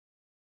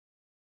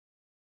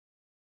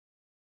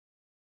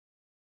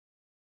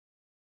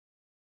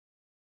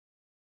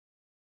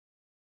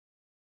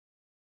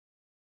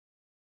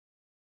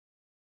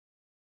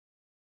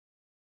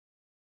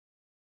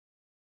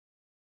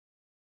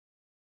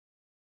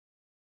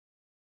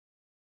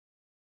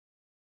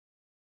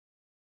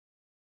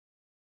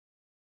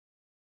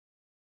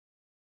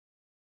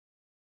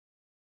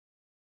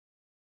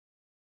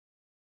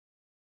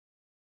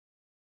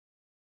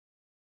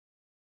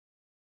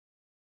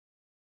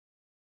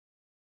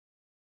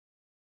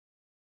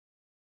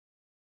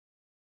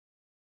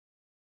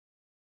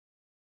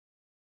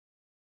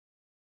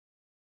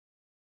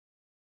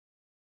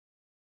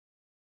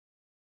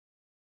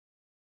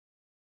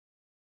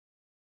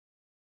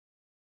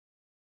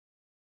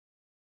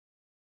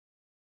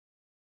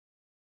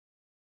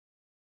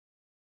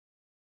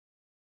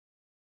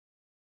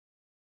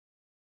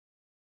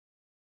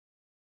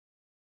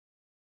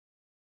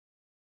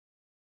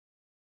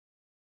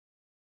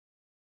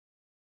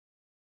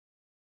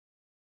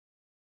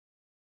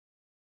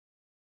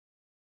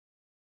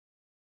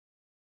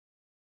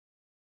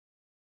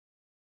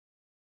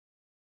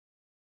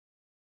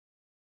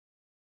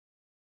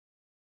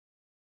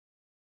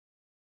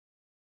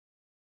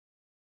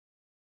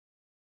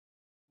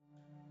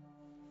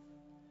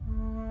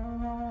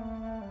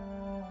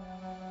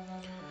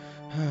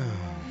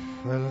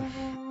Well,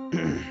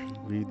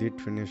 we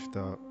did finish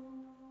the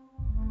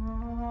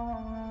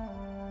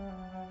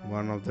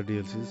one of the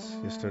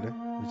DLCs yesterday,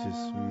 which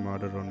is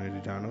Murder on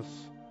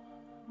Eridanos,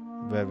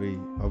 where we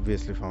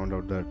obviously found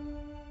out that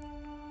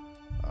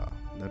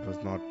that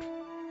was not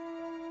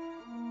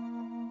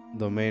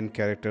the main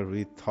character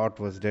we thought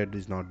was dead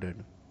is not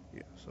dead.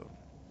 Yeah, so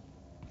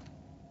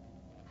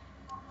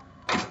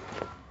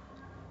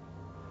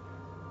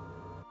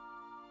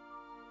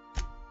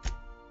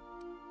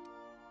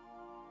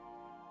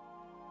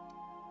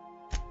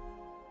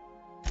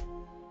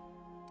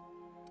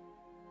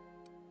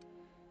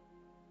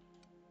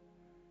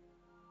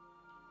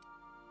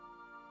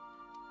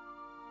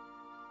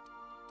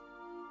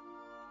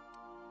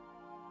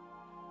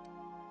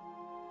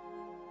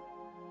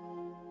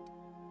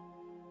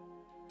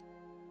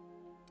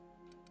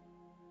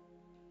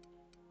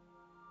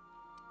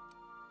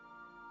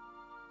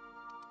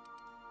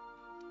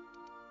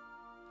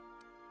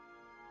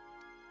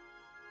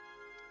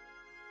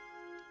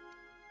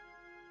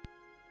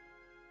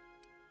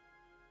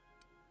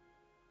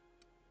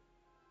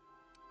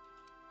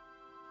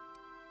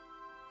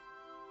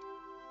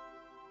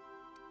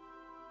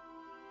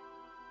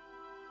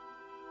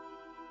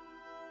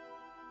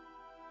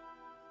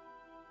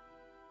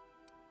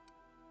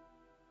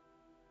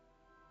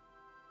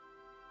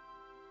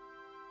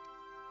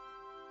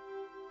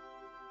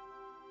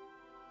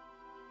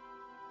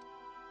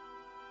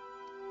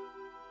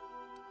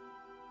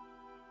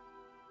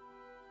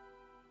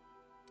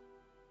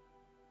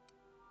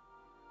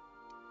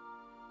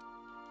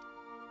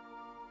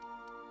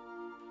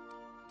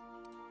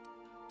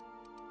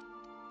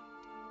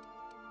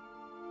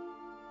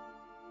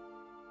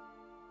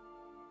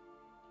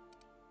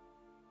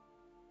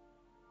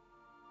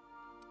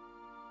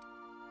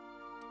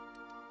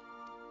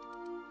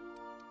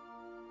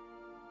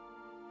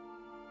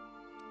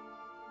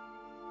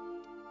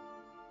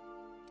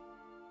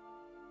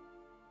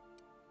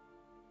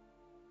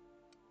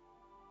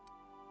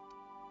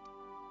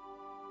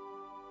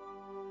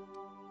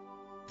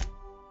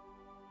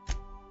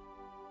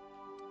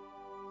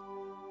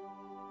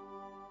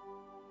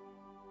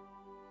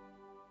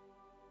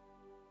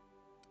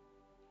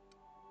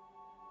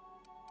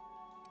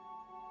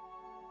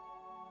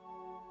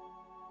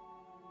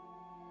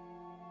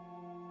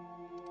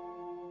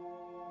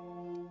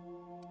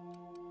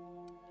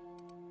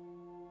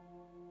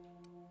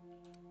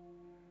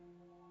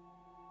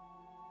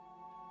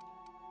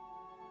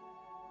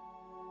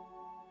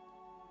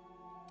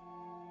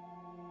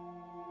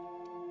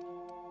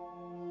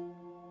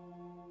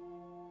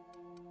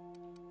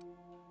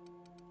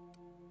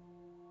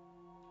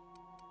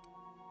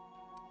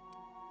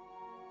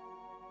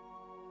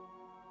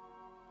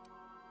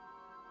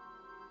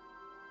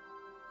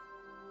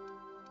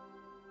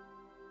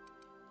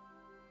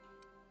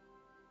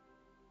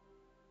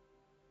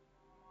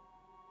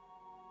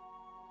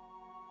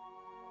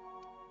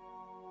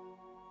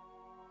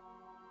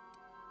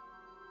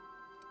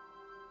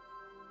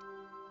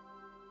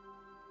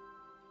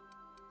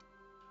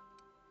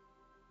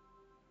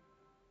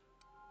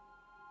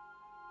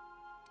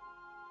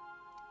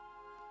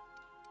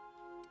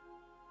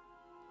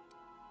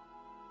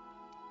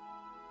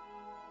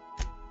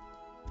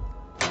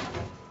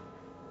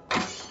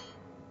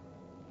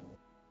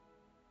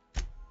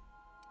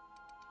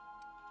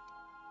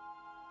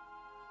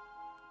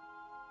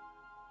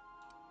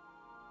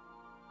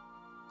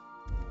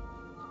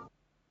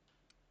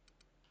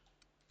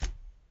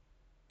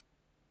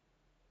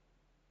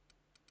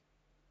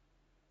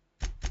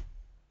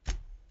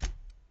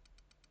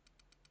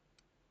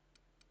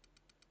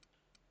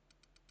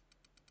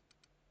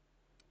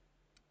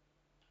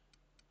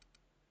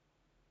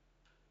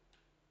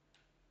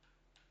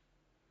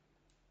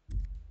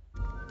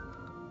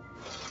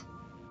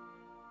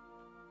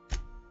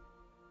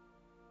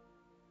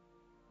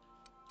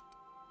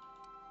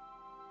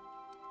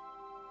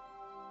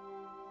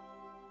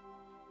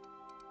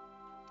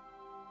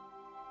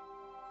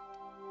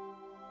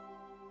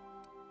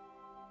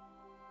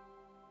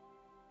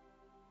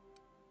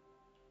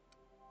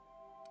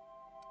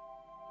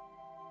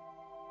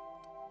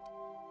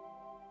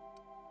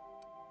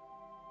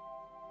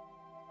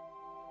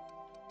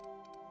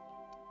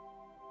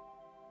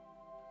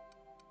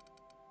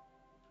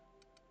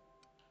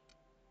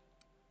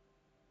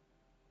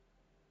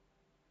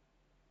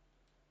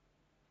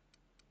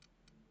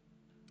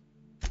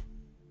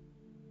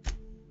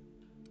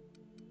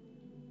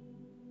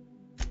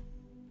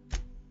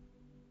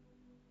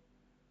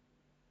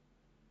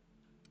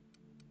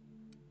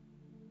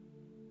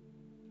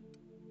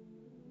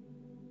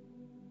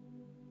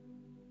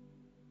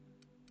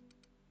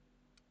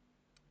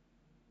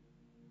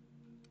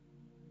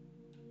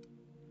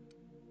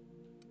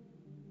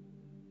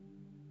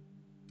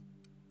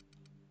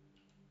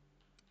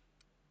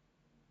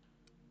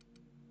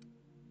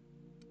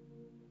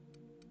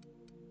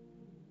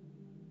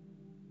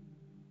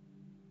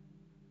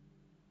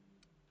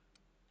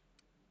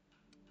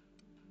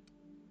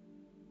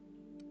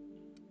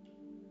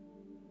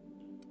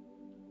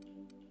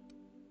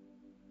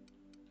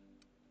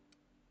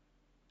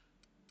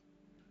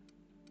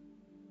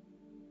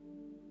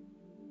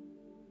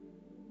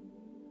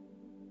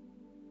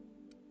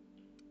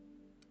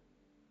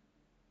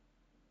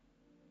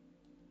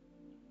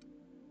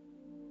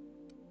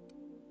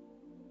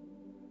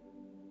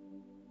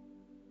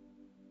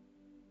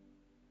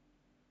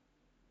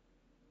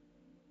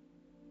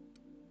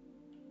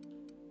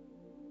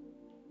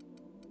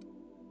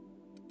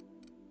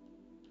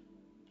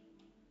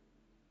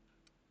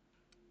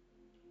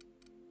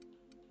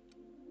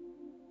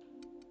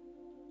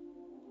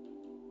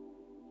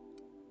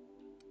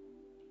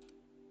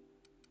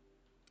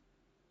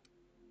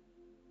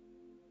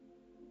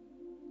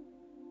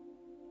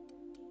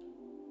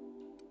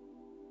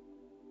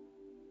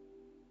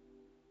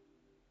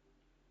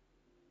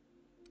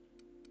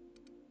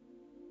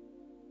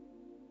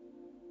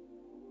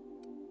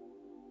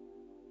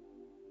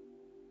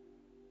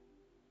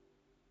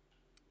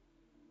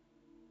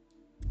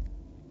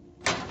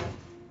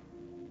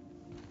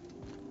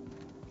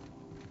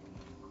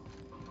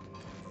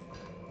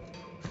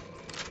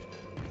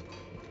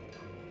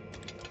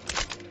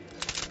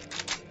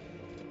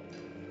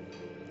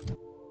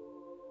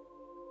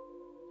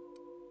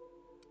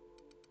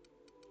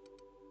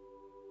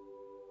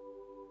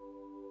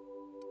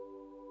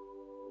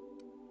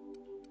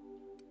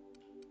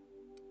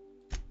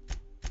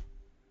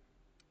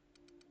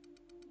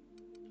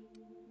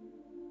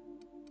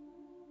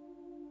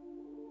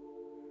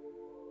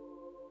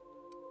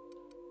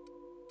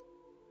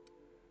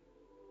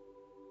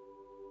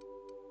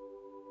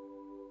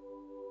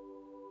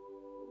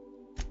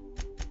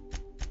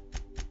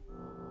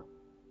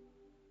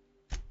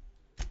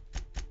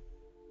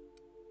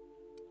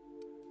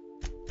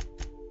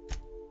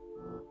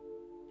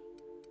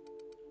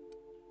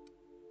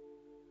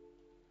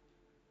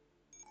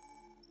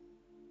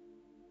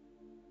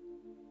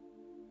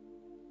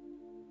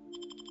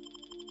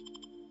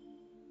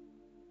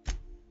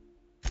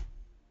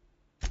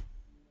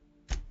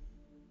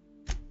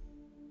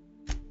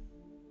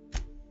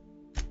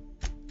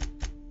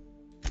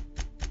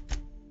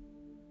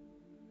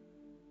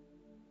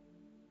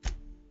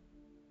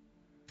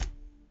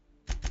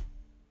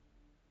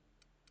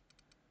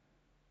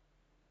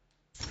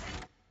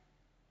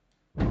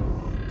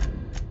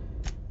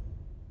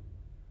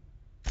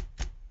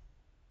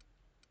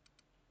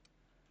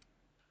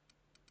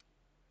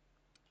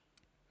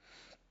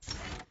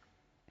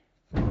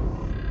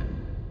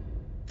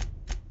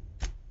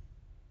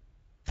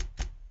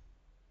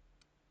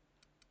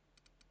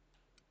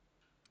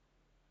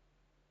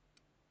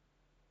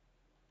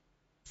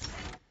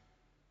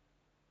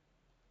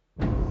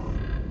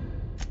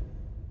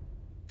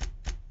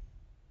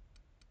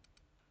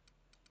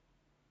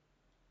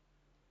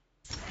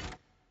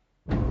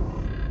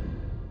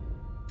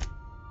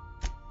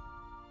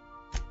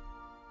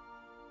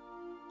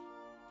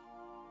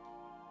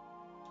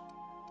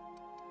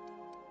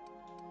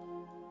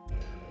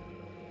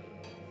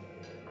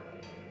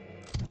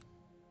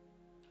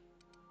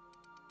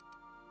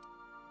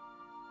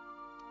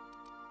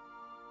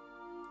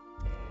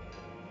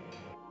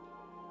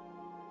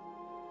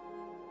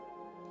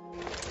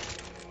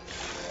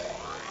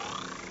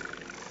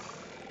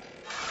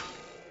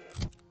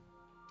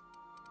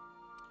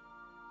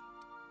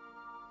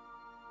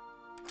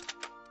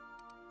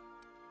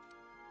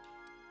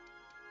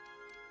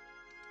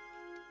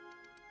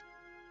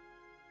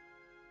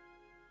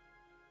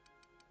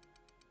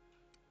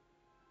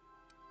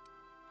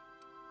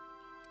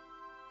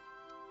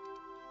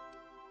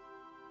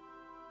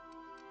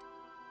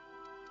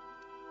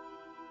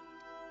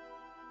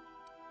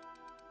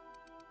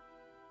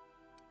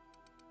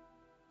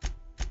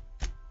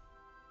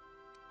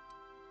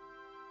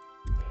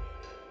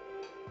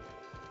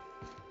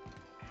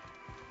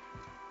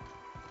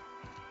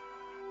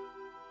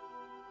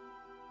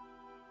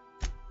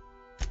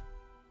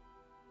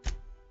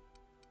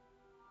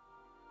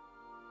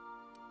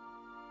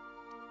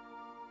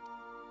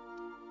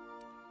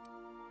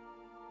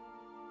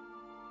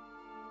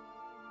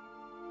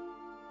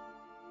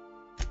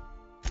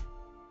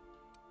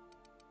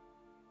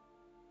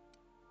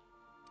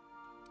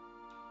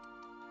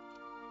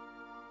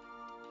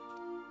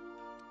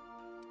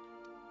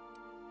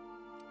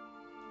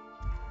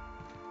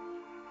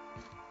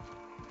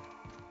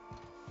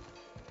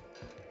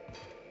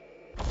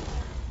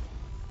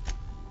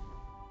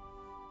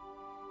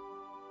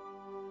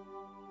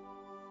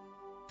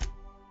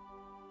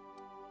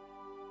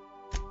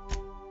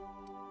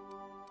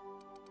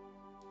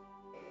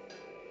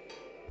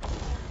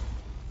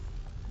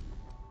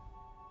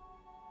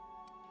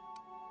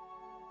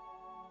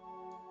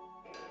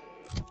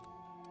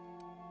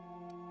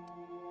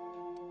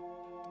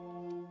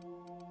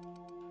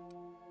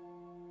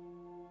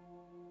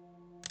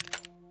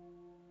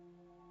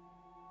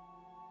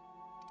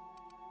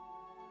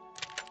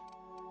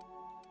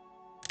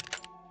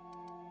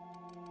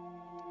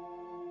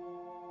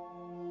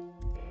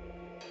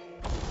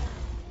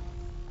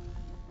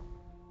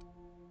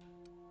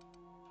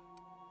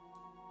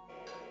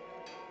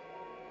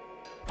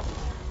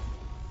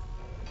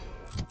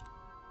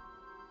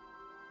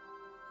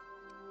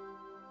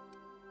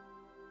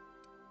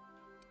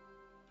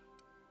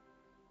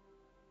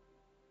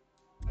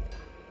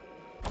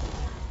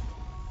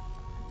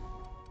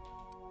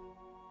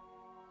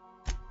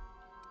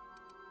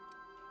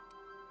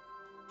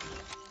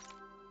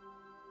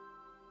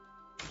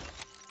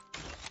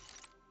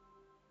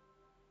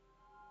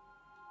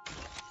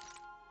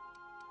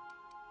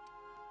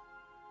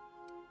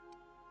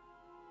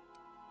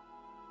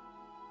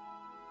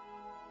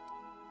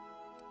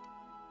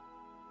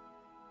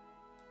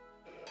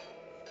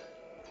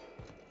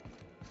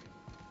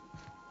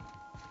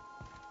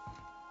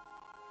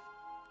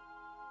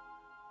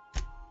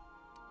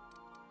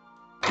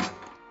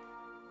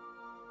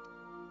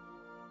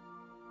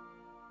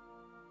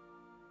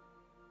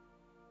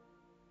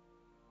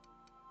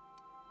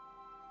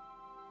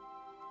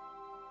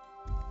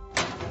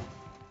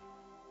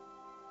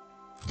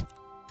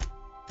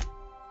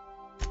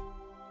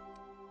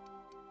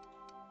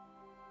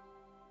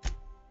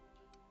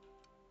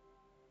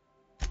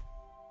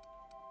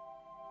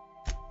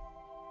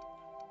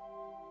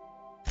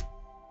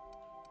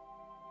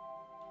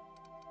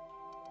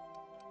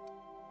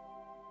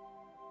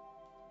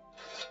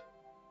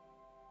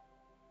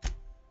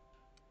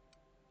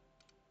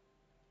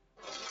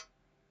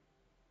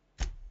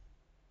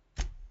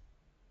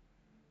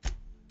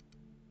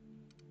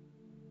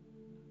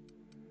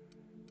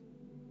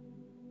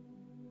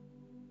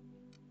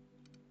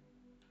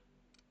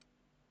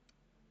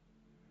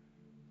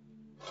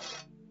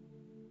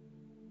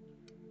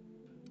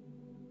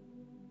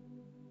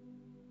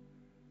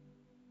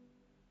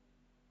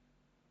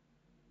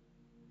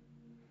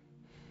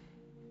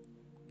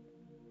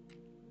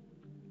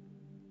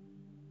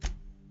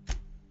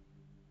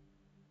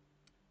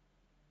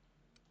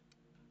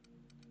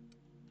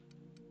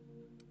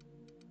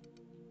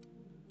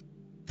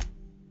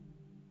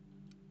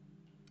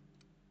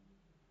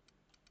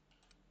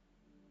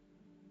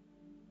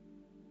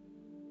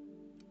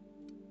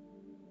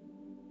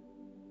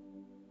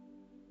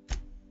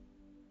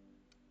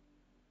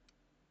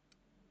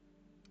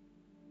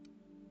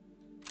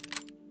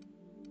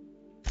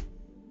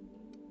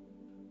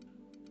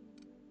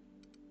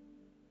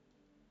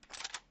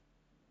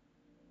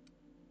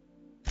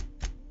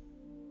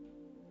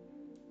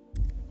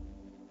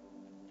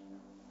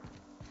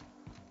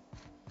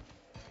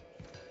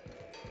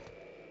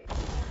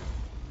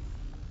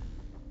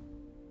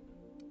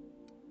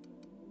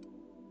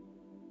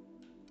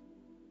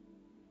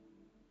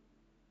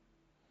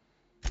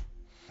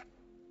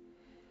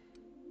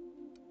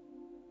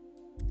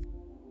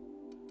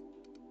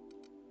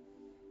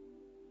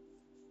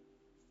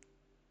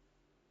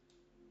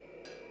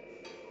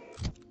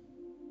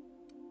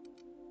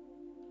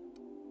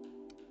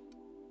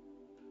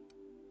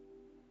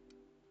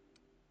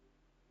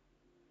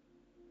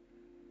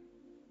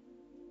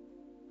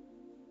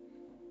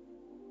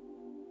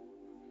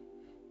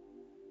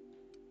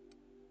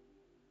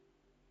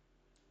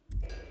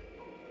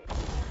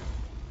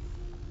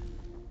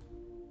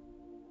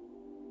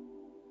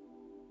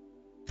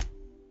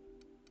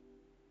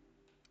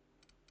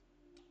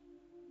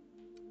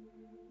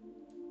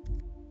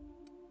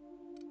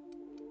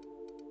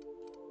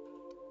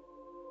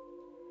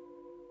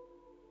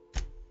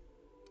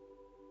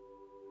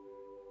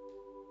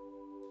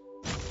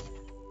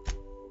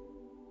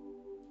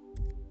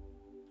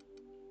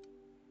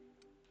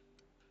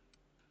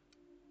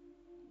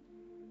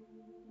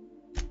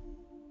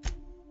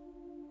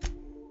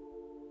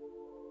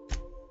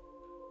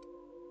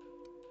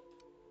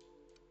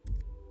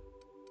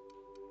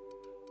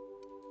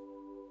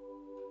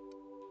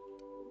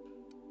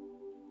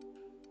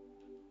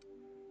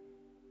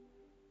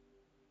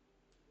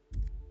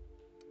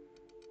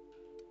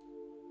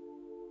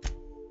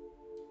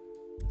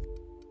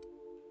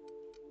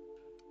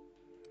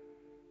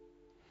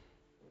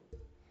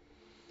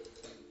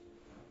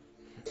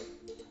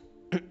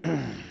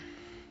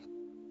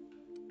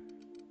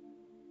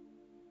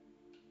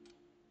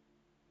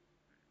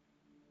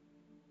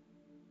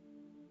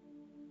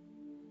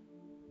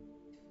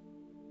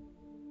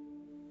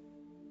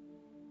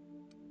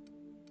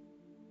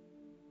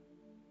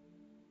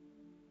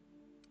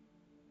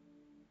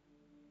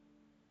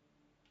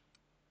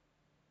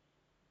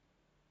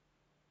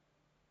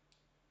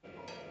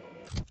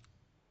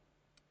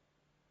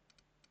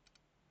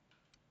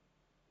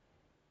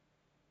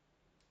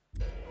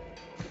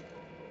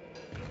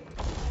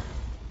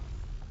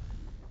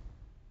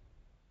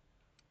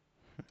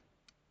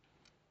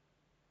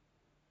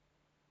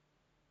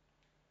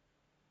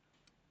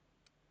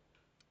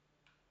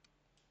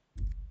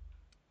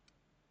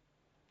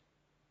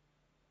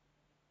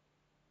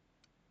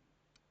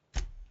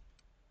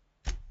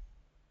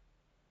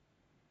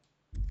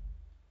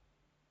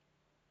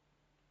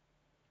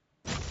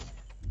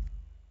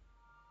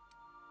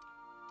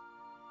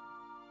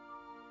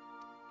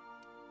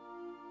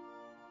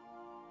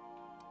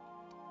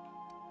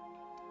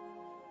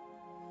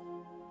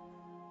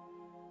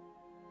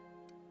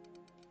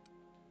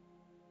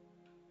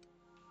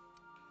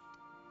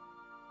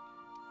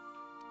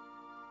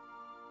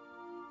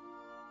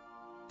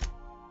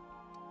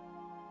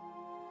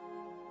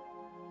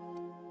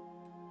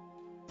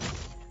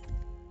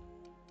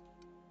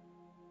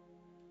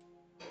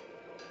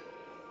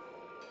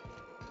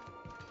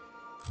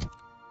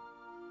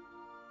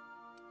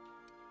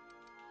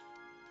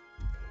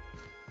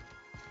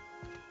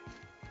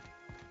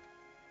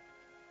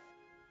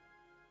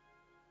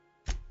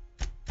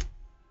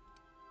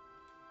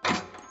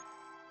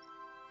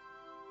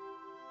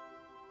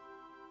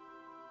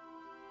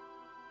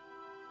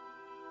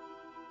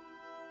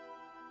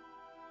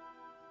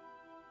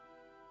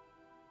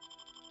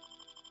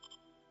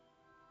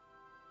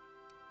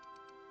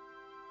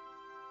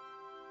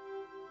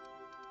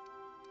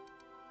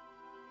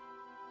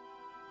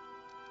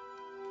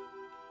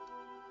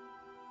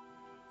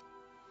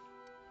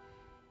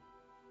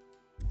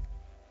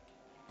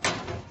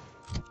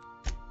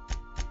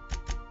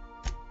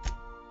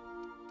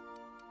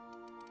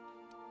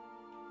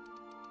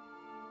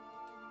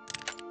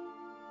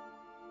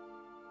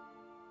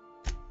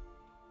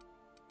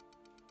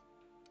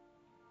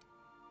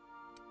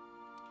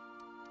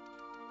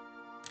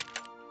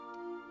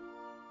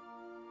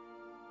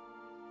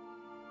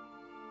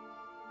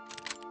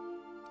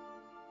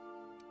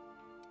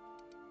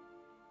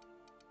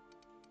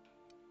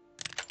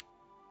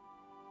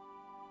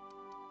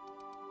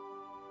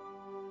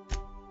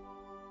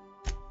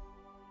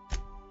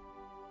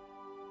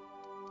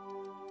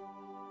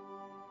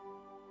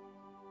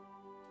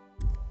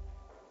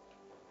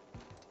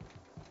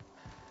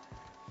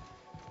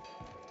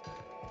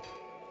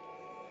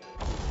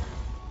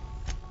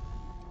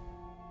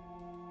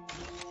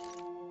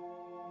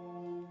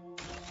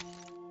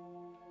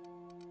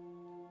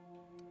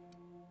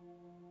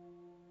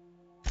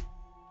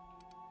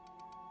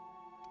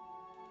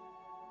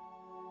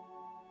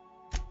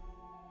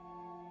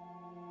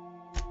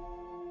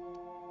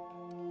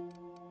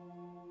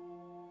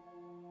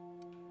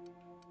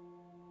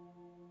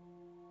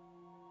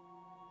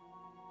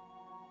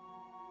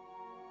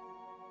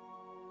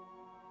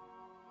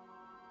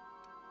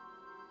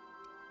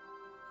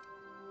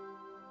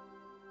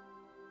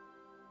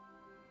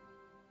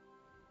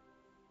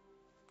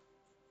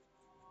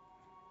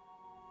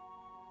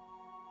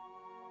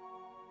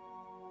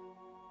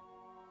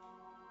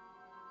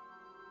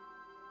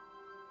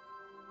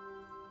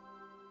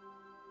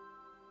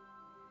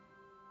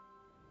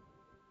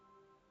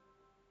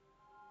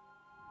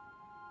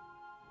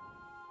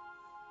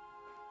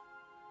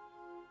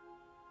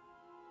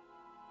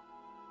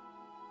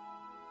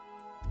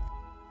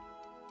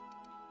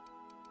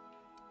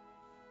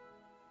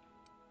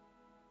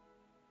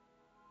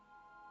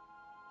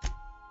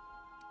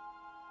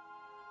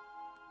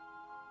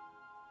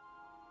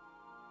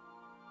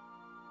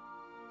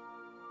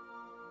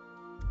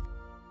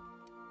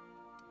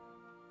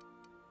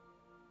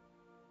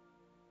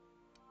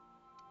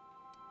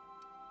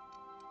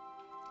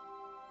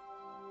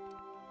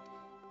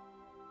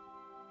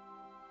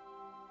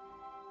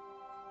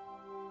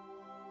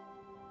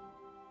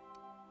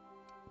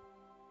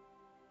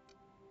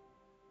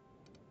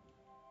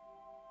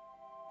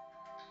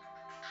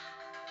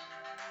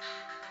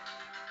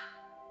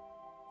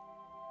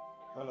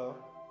Hello?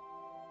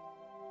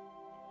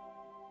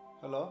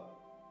 Hello?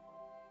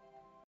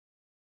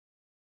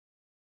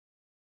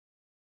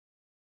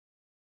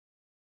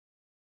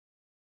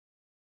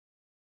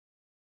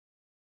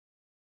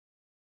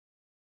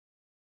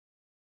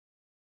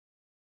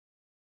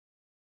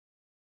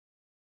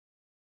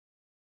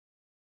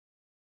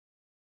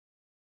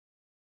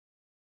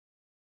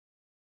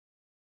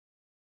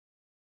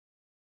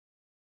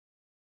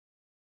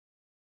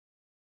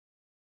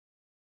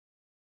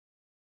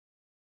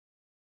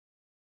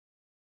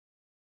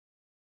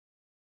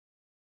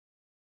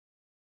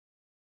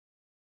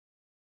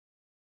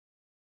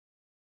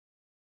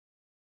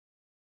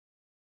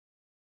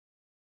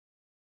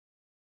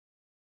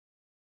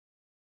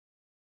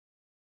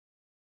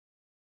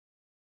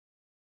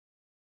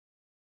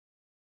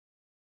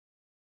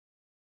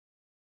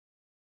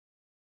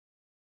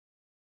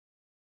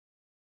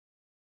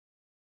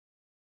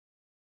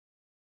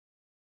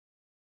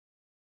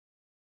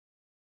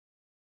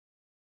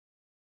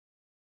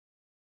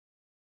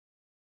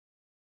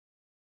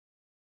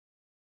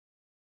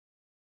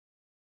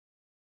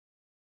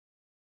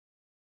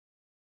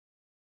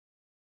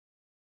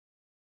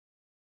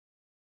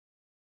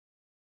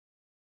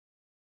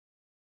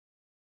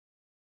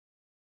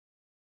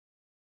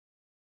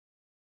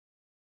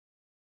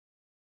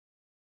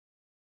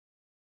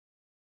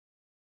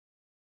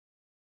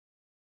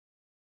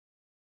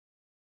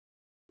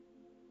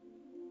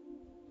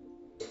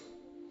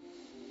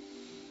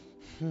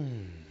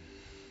 Hmm.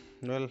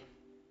 Well,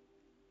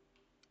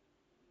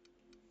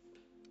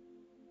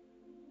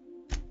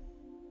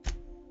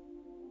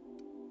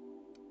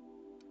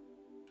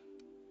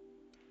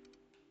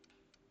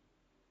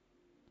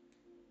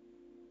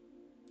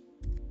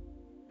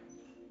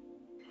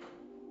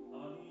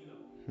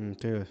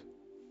 ঠিক আছে।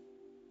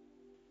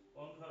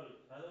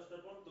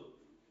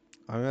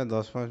 আমি আর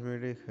 10-5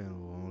 মিনিটেই খেয়ে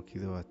নেবো, আমার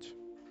খিদে পাচ্ছে।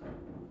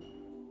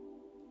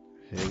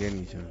 হেগে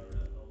নিয়েছি আমি।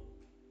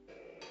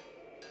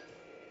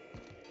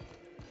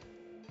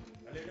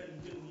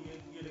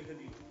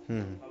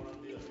 হুম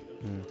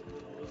হুম।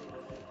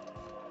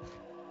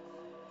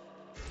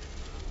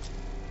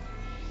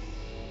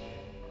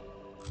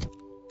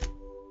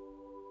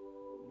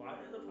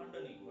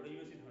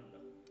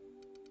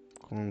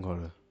 কোন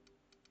ঘরে?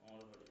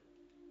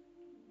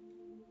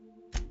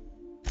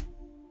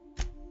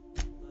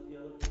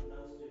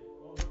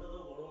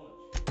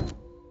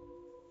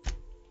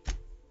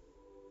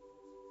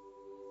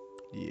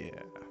 ইয়ে,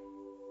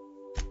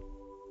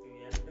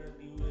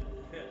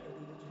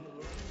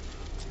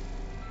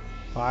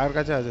 পায়ের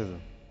কাছে আছে তো।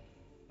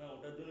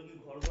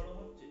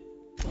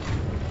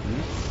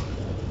 হুম?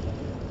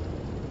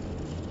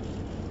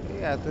 এই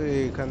এত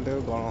এইখান থেকে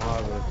গরম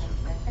হাওয়া বেরোচ্ছে।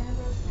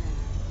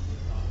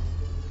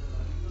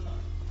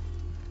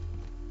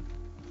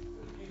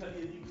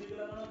 Welcome to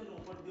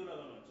Ambrose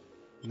Manor.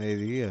 না,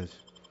 এইদিকেই আছে।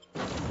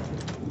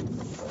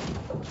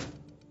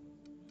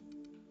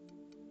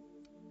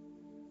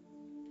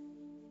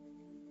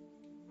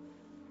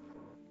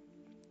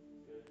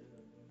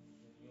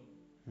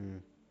 হুম।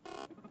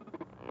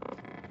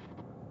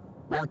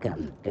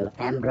 Welcome to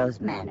Ambrose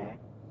Manor.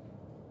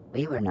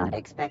 We were not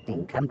expecting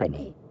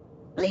company.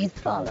 Please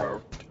follow.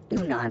 Do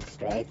not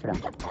stray from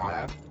the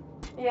path.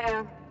 Yeah,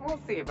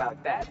 we'll see about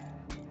that.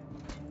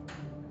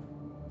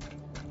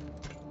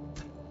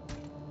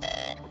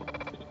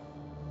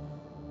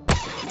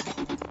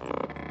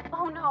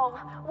 Oh no,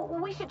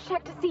 we should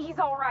check to see he's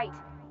all right.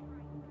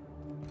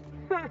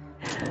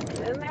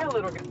 And they're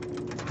little guys.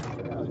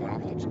 Structural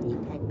damage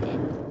detected.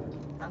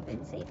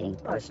 Compensating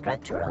for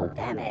structural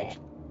damage.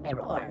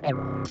 Error.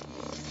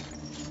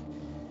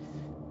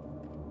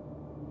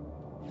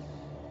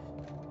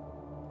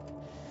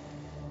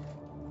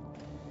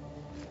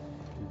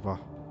 বাহ।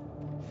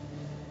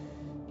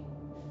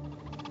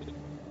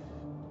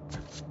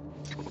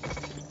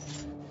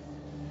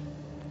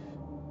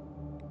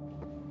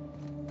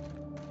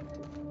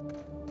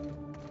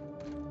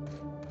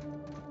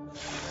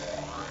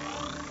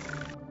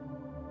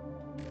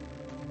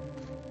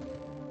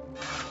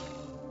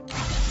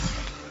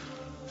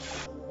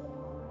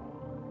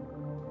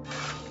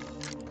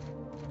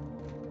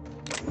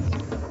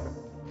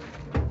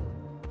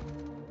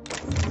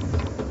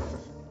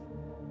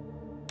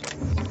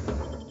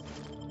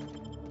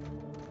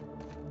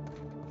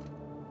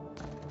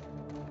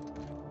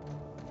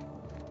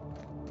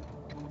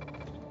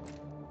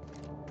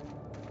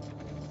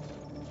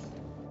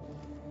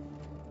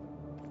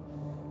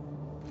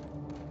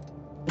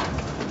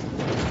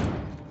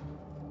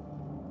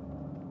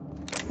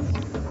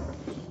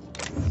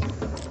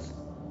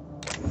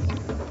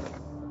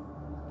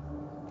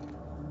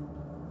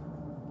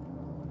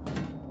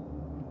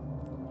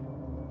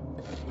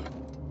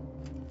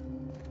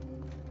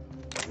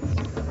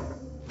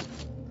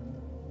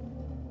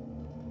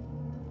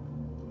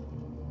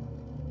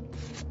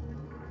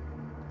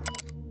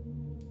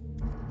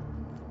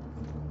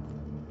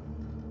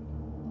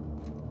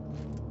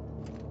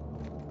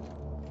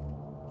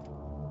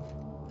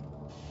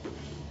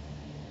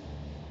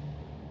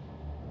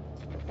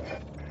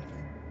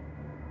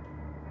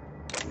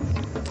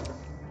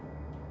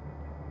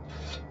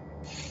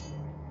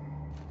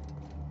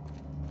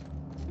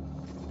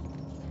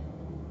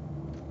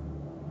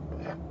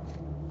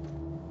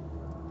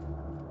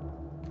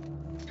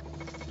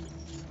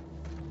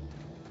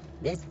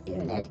 This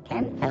unit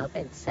can help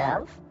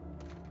itself.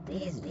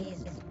 These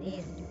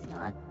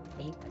not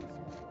be concerned.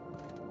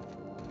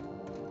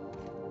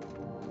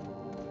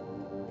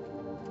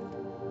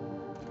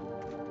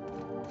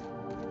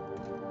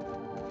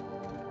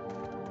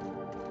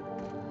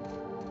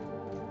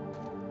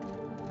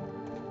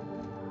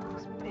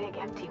 Those big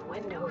empty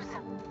windows.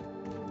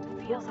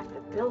 Feels like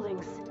the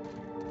building's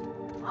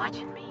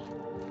watching me.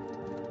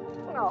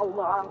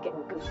 Oh, I'm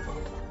getting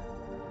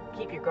goosebumps.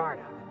 Keep your guard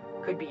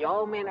up. Could be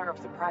all manner of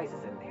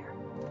surprises in there.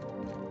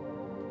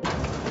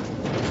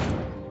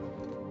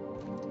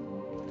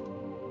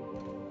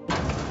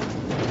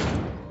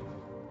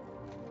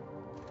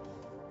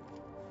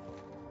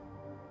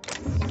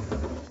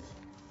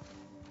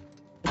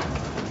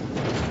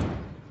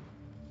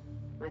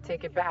 I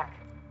take it back.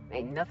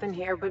 Ain't nothing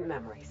here but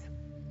memories.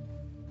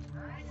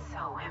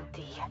 So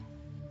empty.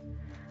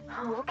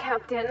 Oh,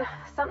 Captain,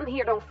 something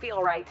here don't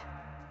feel right.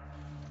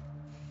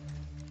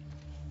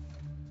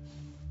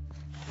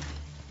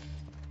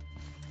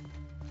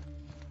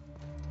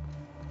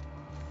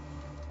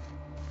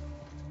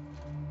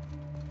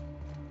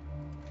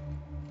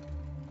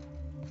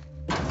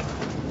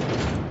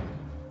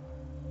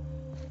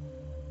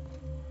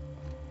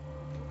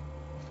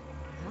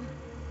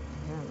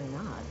 Apparently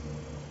not.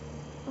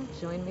 Well,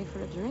 join me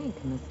for a drink,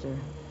 Mr.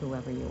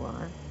 Whoever you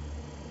are.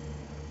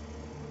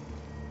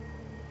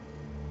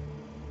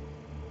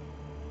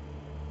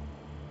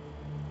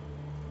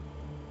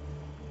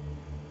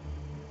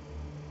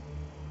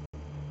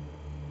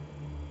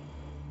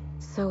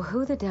 So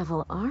who the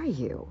devil are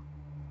you?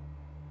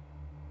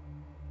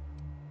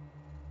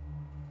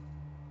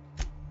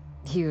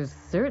 You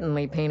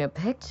certainly paint a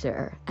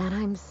picture, and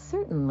I'm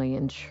certainly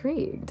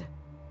intrigued.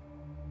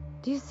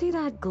 Do you see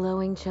that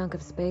glowing chunk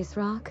of space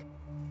rock?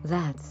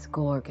 That's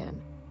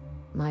Gorgon.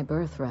 My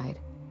birthright,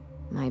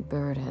 my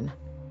burden,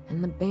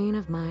 and the bane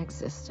of my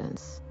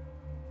existence.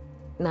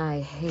 I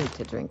hate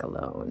to drink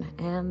alone,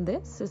 and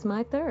this is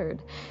my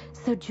third.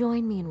 So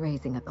join me in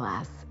raising a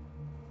glass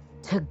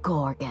to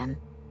Gorgon.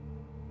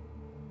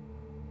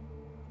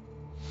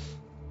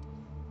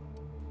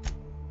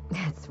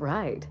 That's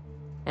right.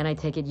 And I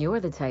take it you're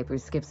the type who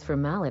skips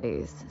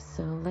formalities,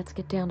 so let's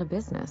get down to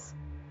business.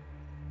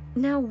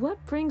 Now,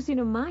 what brings you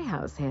to my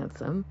house,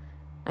 handsome?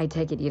 I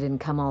take it you didn't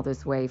come all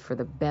this way for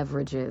the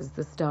beverages,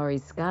 the starry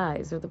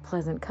skies, or the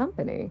pleasant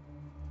company.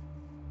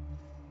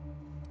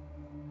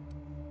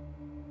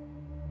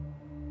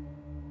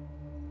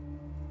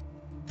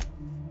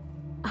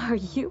 Are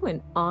you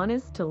an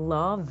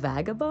honest-to-law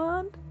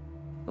vagabond?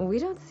 We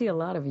don't see a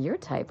lot of your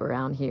type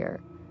around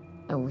here.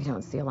 We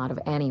don't see a lot of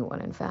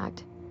anyone, in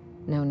fact.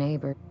 No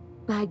neighbor.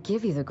 I'd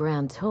give you the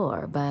grand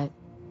tour, but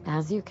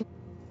as you can...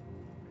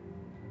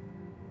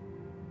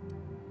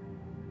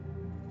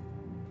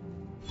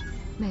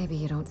 Maybe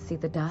you don't see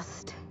the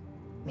dust.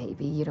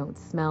 Maybe you don't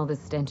smell the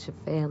stench of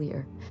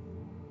failure.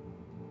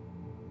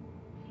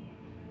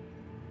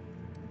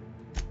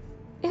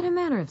 In a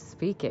manner of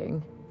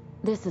speaking,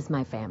 this is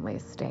my family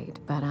estate,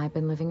 but I've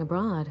been living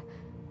abroad,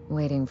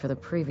 waiting for the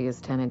previous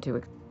tenant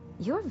to...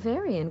 You're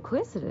very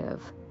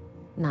inquisitive.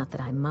 Not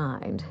that I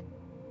mind.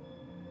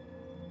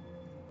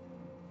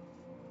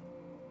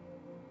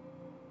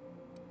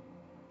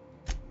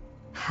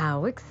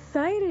 How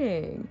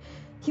exciting!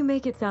 You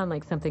make it sound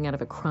like something out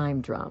of a crime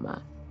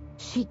drama.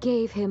 She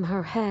gave him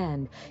her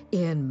hand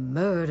in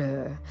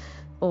murder.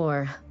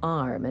 Or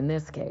arm, in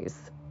this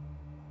case.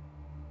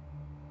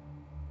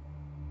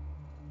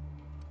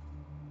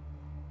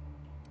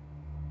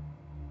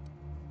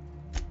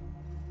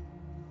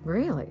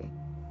 Really?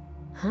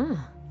 Huh.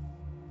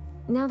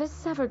 Now, this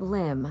severed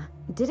limb,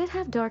 did it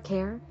have dark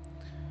hair?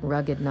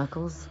 Rugged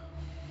knuckles?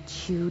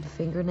 Chewed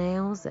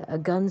fingernails? A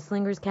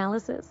gunslinger's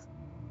calluses?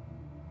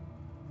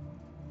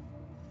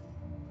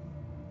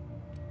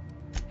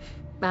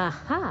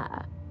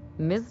 Aha!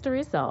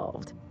 Mystery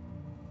solved.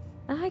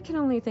 I can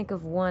only think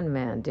of one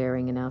man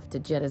daring enough to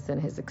jettison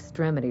his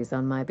extremities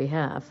on my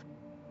behalf.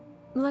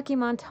 Lucky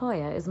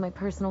Montoya is my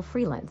personal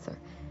freelancer.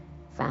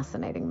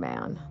 Fascinating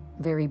man.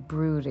 Very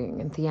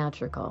brooding and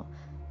theatrical.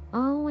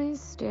 Always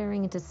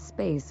staring into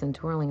space and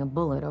twirling a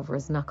bullet over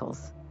his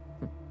knuckles.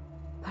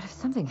 But if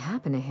something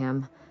happened to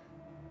him...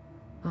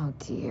 Oh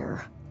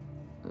dear.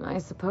 I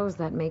suppose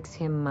that makes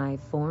him my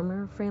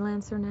former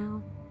freelancer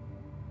now?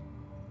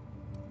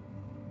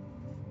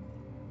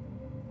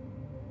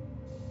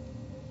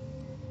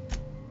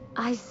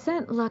 I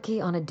sent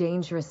Lucky on a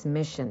dangerous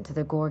mission to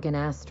the Gorgon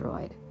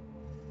asteroid.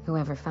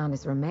 Whoever found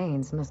his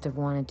remains must have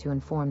wanted to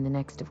inform the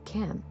next of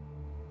kin.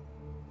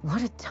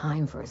 What a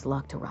time for his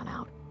luck to run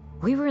out.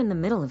 We were in the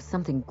middle of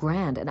something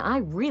grand, and I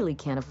really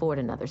can't afford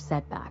another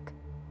setback.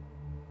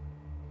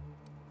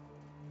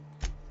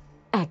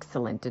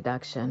 Excellent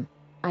deduction.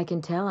 I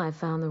can tell I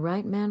found the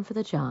right man for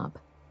the job.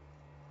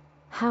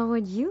 How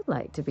would you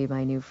like to be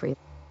my new free...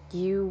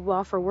 You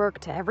offer work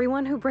to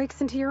everyone who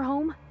breaks into your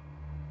home?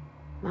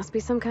 Must be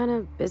some kind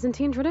of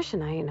Byzantine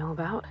tradition I ain't know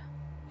about.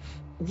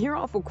 You're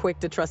awful quick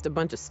to trust a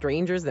bunch of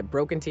strangers that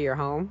broke into your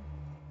home.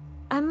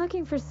 I'm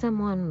looking for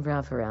someone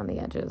rough around the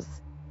edges.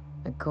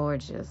 A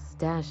gorgeous,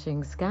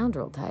 dashing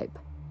scoundrel type.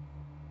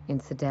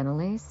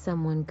 Incidentally,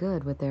 someone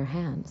good with their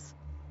hands.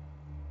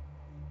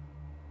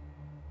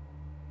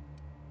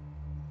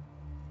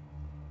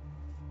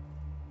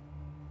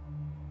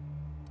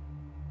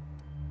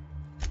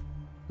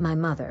 My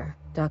mother,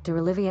 Dr.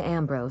 Olivia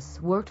Ambrose,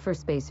 worked for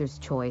Spacer's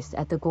Choice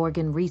at the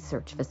Gorgon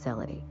Research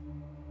Facility.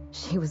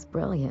 She was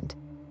brilliant,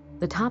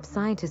 the top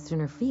scientist in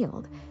her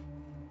field,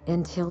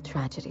 until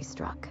tragedy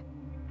struck.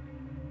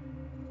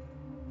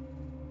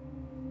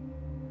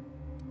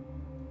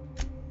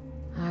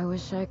 I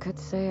wish I could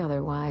say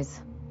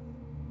otherwise.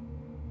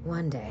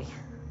 One day,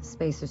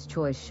 Spacer's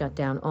Choice shut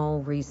down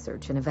all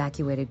research and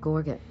evacuated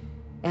Gorgon.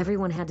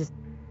 Everyone had to...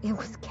 It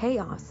was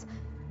chaos.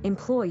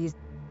 Employees...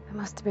 It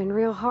must have been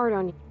real hard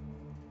on you.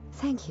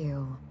 Thank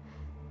you.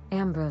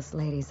 Ambrose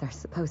ladies are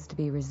supposed to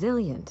be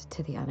resilient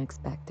to the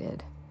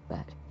unexpected,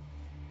 but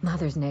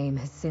Mother's name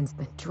has since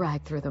been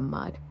dragged through the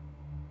mud.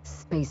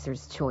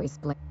 Spacer's Choice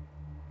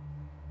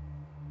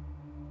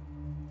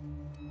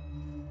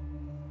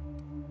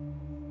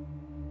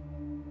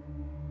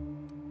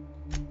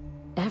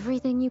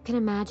everything you can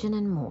imagine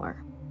and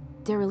more.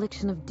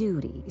 Dereliction of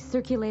duty,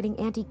 circulating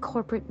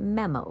anti-corporate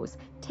memos,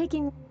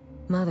 taking...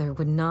 Mother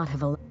would not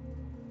have allowed...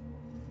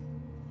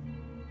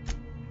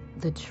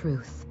 The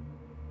truth.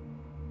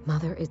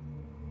 Mother is...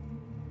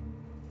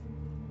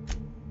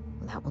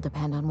 That will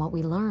depend on what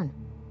we learn.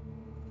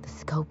 The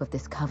scope of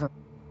this cover.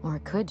 Or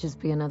it could just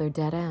be another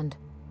dead end.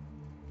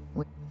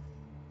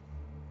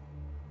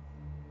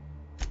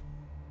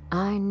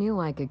 I knew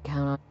I could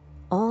count on...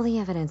 All the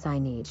evidence I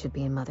need should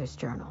be in Mother's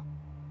journal.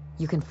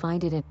 You can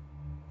find it in...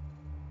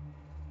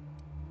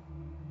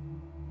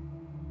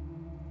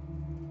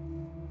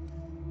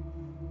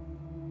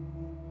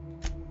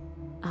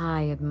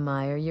 I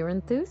admire your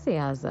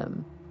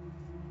enthusiasm.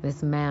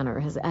 This manor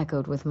has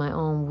echoed with my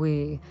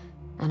ennui,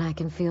 and I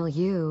can feel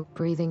you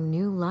breathing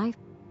new life.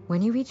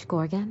 When you reach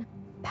Gorgon,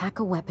 pack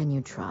a weapon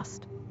you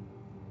trust.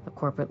 The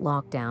corporate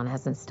lockdown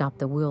hasn't stopped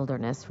the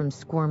wilderness from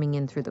squirming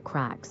in through the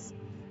cracks.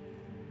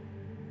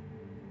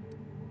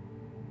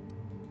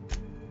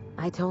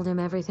 I told him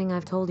everything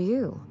I've told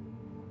you.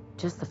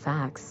 Just the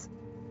facts.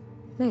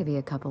 Maybe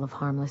a couple of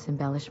harmless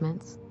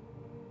embellishments.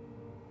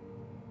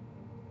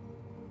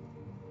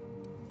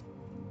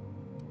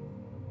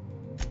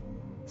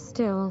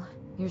 Still,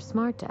 you're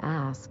smart to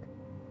ask.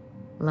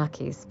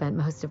 Lucky spent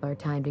most of our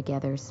time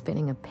together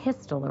spinning a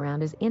pistol around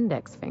his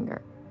index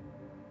finger.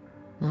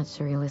 Not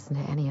sure he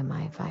listened to any of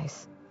my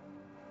advice.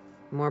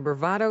 More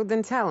bravado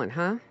than talent,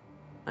 huh?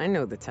 I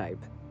know the type.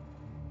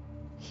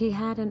 He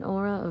had an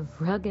aura of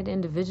rugged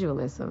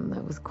individualism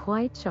that was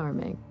quite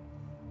charming.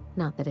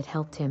 Not that it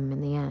helped him in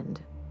the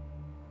end.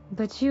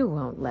 But you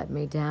won't let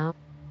me down.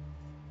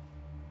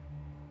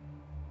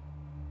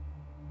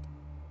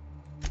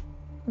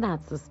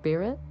 That's the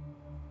spirit.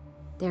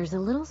 There's a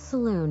little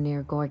saloon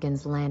near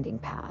Gorgon's landing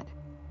pad,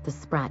 the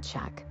Sprat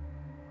Shack.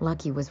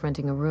 Lucky was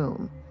renting a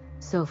room,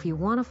 so if you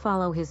want to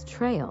follow his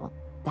trail,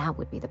 that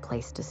would be the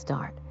place to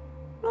start.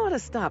 I ought to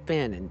stop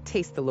in and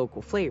taste the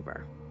local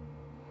flavor.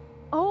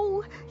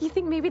 Oh, you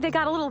think maybe they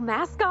got a little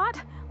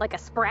mascot? Like a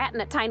sprat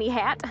in a tiny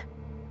hat?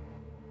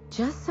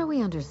 Just so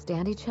we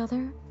understand each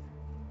other,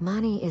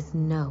 money is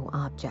no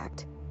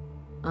object.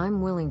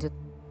 I'm willing to...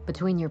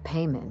 between your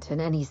payment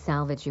and any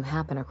salvage you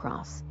happen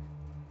across.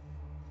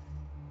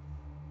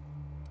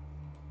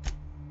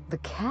 The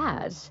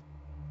cash?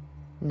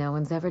 No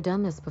one's ever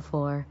done this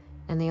before,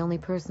 and the only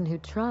person who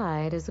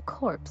tried is a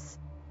corpse.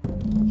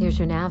 Here's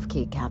your nav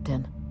key,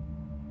 Captain.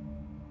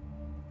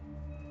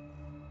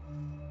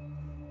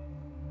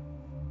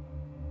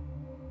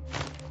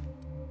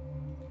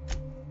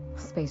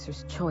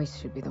 Spacer's Choice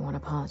should be the one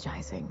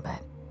apologizing,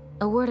 but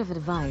a word of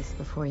advice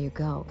before you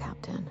go,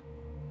 Captain.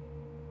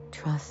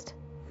 Trust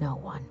no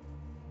one.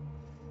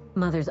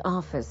 Mother's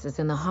office is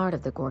in the heart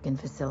of the Gorgon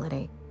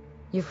facility.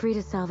 You're free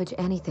to salvage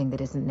anything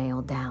that isn't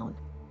nailed down.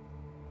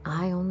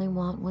 I only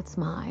want what's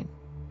mine.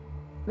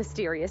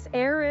 Mysterious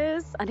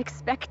heiress,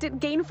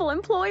 unexpected gainful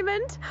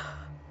employment.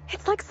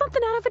 It's like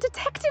something out of a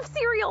detective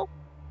serial.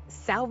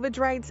 Salvage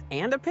rights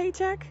and a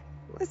paycheck?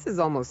 This is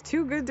almost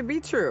too good to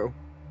be true.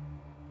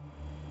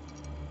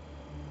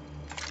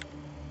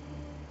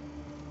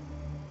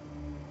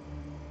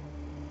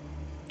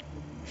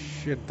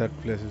 Shit, that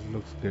place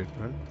looks great,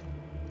 man.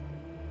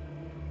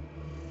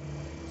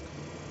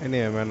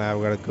 Anyway, man,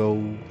 I've gotta go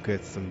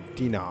get some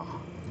dinner.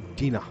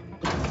 And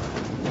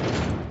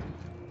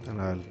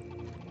I'll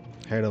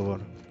head over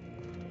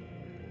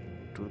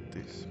to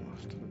this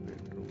master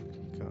bedroom.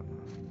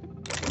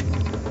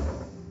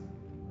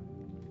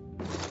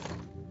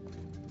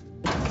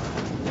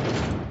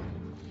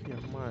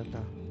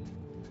 Yamada.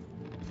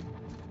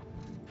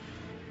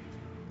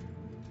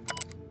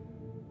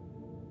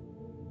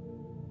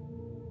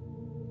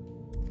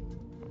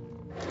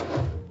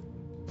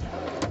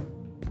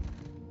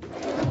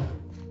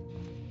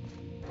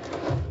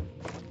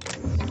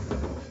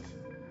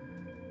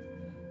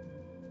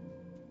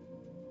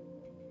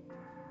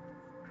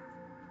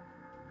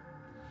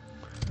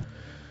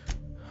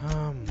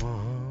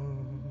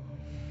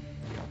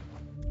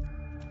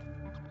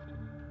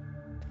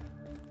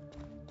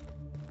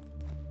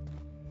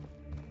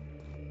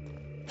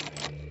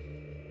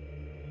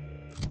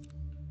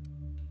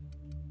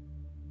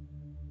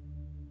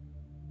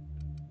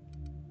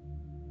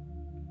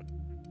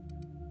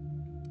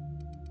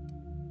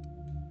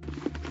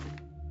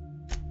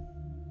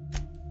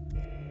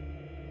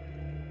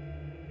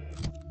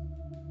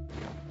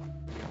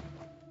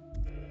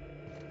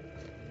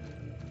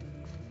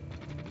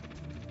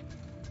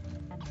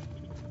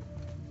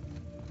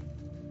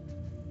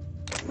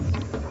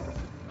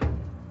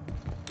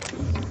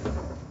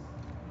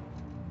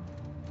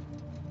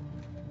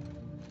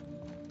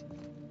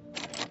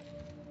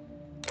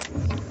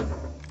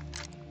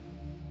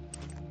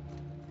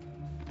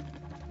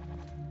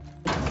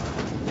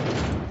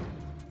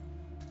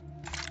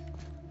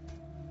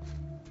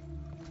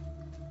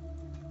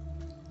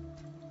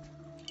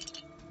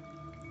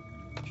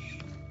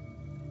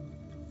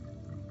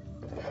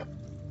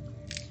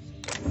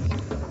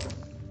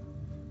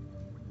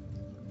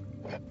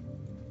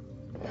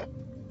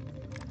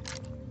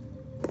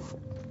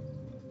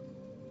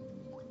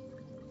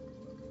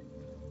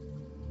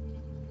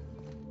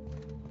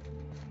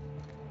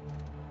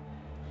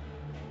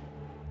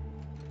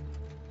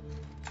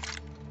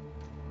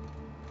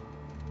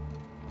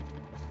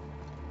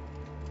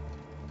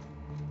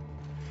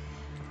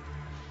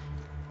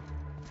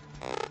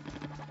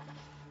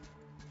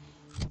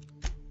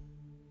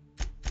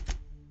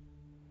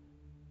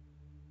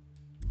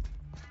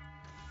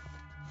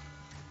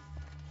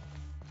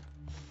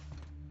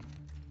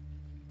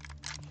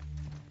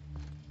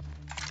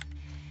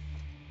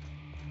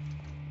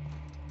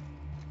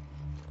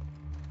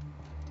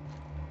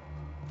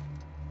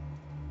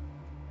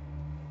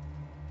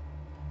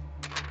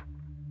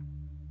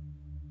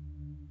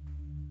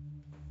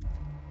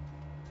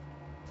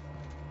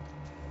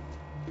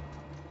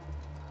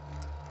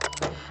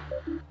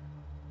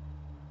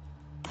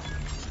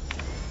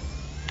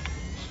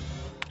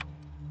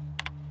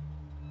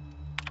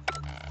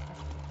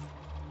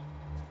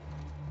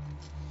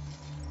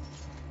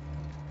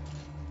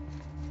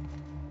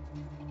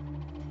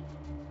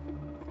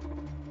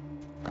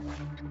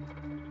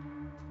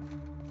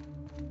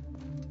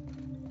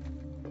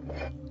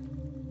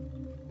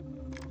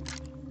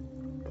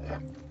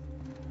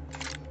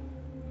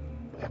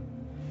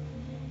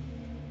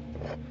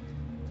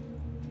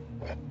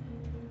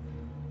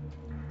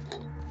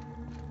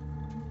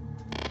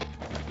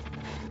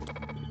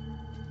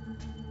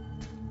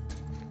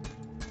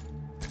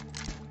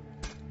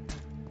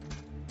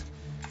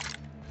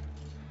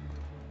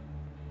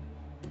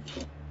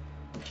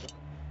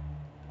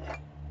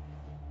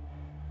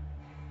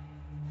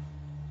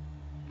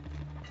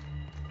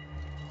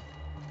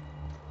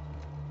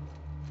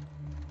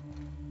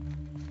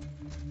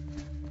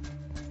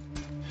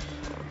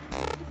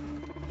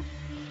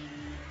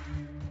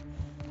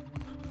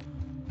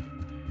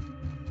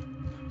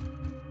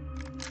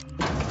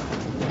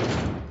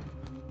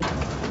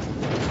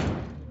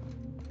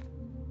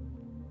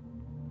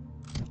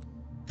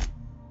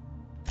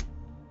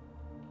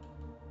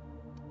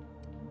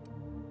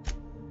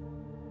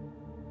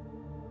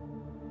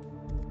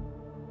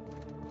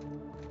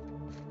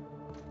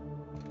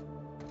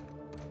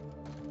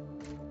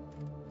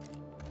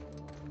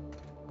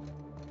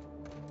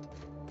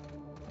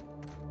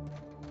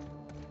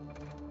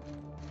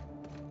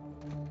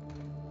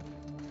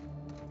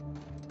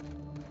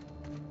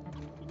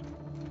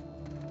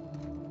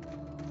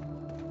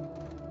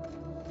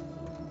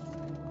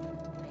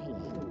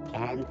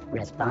 and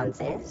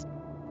responses?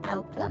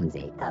 How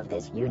clumsy of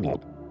this unit.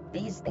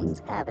 These things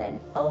happen.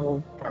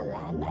 Oh,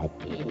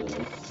 calamity.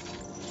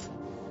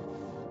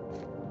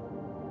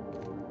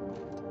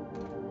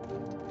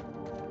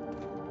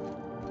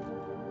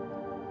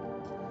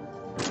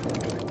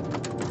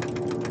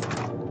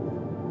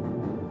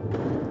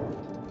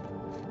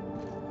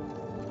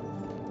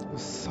 The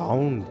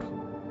sound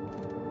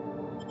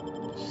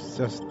is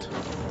just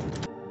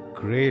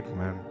great,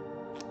 man.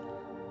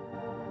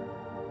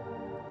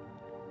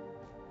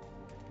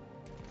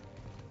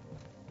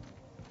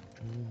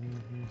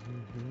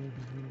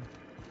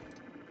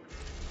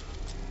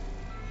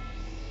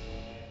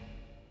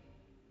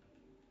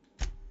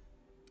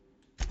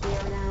 We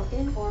are now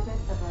in orbit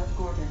above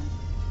Gorgon.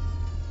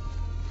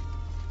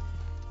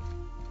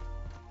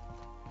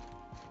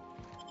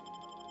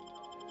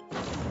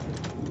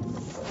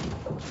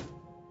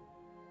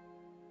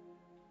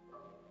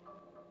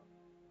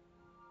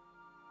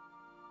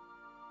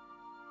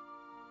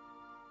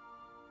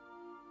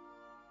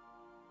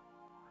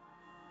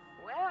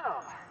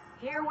 Well,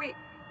 here we...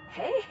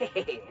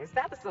 Hey, is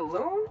that the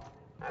saloon?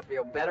 I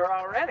feel better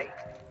already.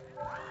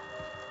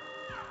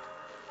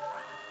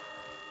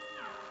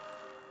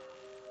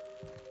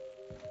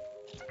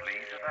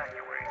 Please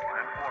evacuate in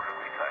an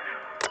orderly fashion.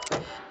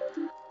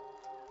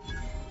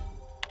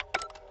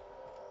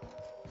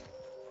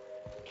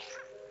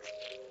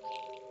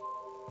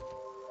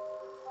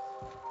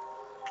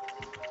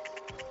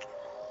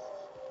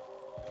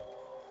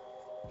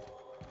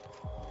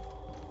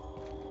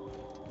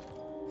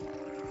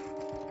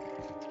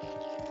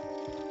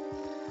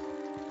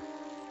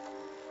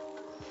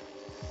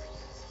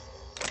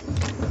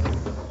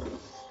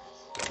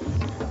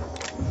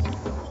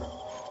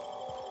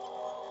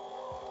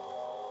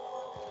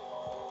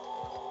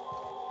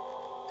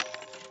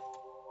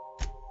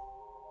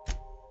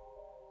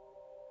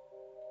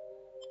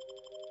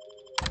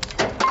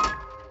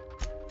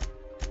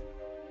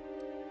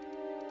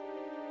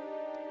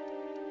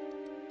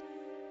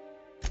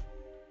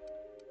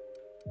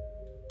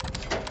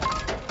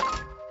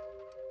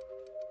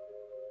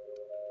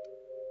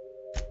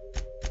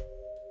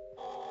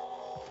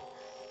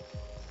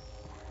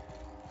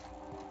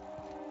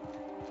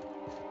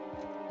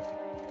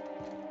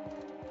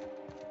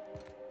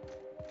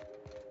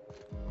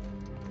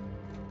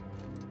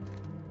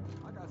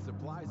 I got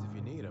supplies if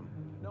you need them.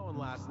 No one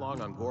lasts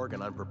long on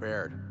Gorgon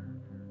unprepared.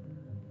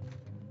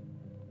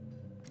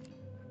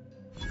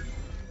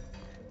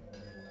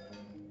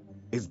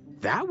 Is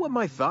that what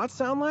my thoughts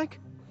sound like?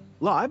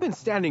 Law, I've been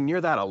standing near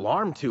that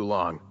alarm too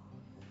long.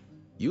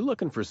 You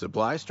looking for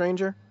supplies,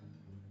 stranger?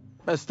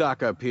 Let's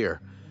stock up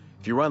here.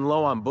 If you run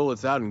low on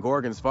bullets out in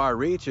Gorgon's far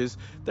reaches,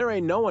 there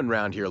ain't no one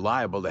round here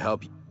liable to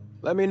help you.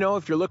 Let me know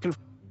if you're looking for...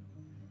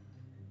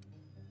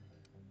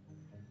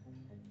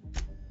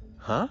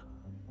 Huh?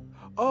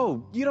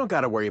 Oh, you don't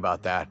gotta worry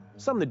about that.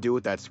 Something to do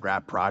with that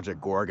scrap Project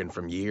Gorgon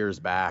from years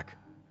back.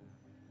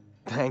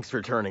 Thanks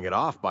for turning it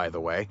off, by the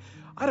way.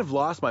 I'd have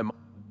lost my...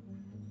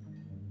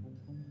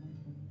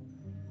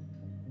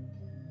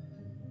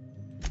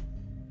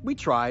 We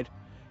tried.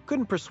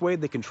 Couldn't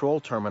persuade the control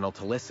terminal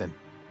to listen.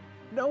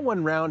 No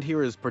one round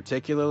here is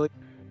particularly...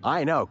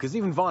 I know, because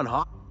even Von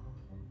Hoff...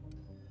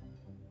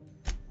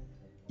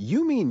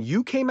 You mean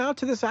you came out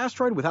to this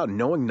asteroid without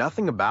knowing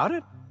nothing about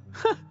it?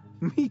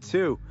 Me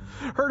too.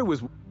 Heard it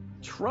was...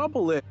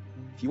 Trouble is,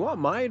 if you want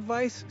my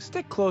advice,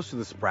 stick close to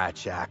the Sprat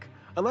Shack.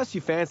 Unless you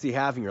fancy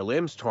having your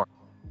limbs torn.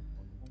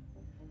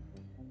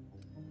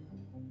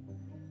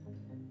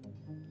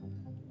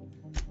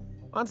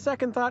 On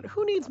second thought,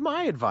 who needs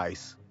my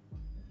advice?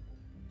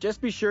 Just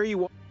be sure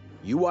you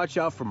watch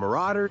out for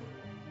Marauder.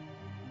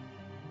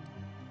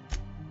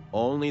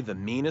 Only the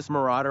meanest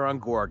Marauder on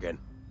Gorgon,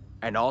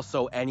 and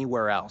also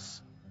anywhere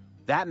else.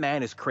 That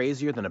man is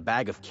crazier than a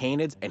bag of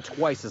canids and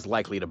twice as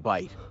likely to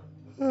bite.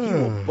 He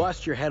will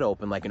bust your head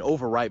open like an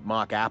overripe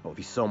mock apple if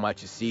he so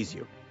much as sees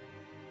you.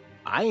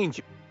 I ain't...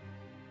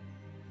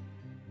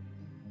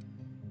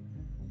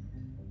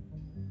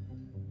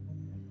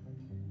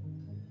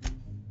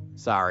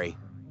 Sorry.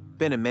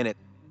 Been a minute.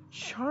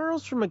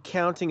 Charles from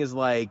accounting is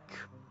like...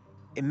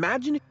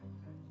 Imagine...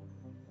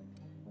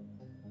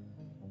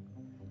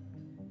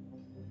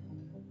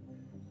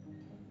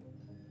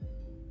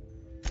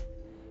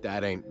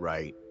 That ain't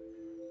right.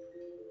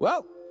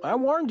 Well, I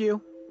warned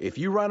you. If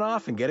you run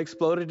off and get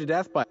exploded to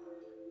death by...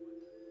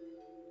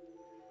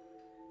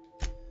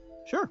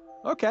 Sure,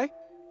 okay.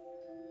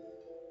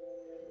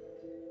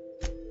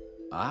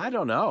 I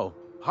don't know.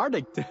 Hard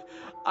to...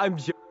 I'm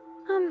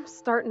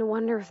starting to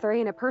wonder if there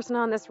ain't a person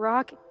on this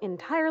rock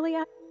entirely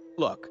out.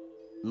 Look,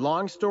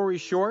 long story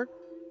short,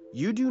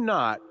 you do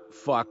not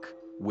fuck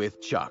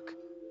with Chuck.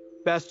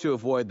 Best to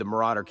avoid the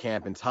Marauder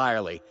camp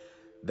entirely.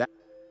 That...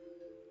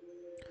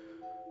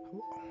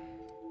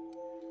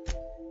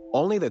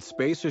 Only that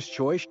Spacer's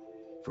choice...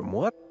 From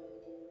what?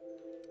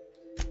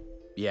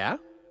 Yeah?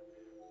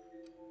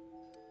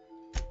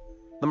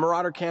 The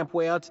Marauder camp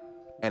way out,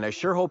 and I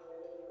sure hope...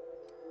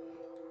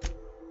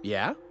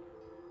 Yeah?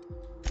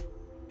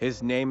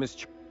 His name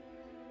is...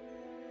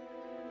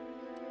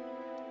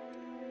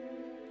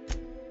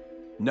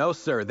 No,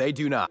 sir, they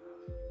do not.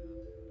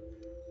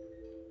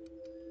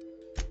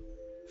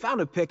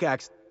 Found a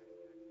pickaxe.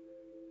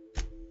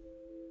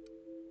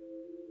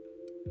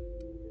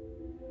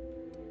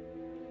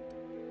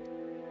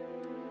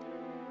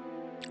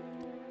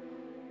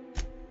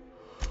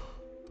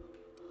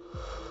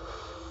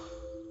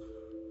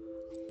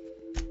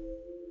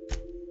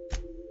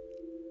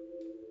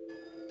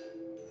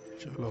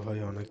 চলো ভাই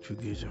অনেক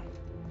চুদিয়েছো।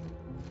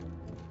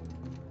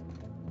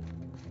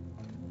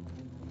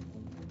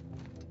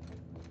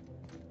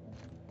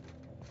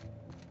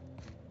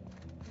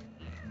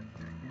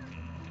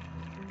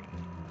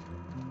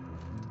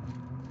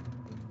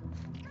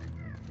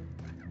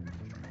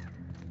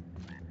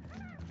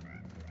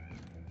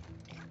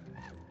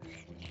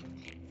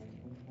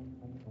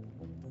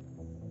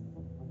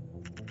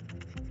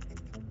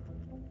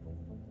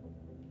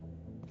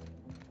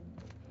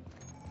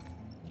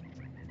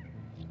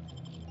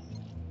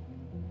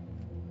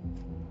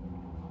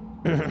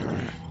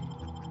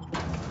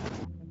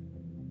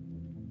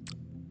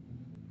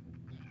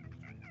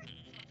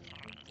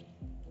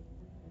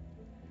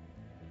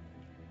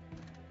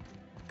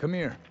 Come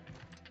here.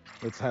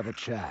 Let's have a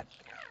chat.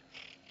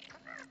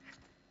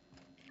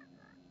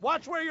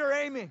 Watch where you're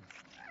aiming!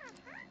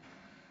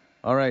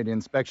 All right,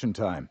 inspection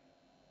time.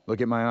 Look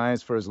at my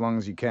eyes for as long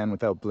as you can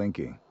without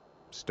blinking.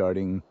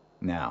 Starting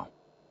now.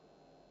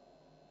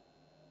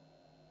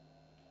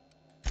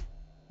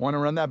 Want to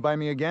run that by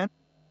me again?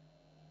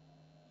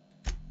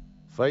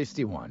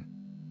 Feisty one.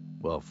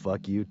 Well,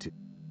 fuck you too.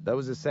 That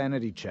was a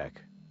sanity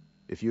check.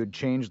 If you had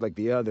changed like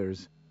the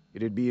others,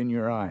 it'd be in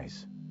your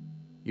eyes.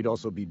 You'd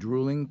also be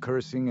drooling,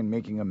 cursing, and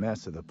making a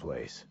mess of the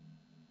place.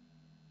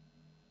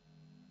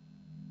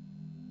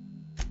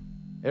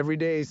 Every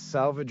day,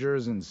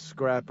 salvagers and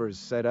scrappers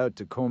set out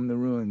to comb the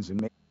ruins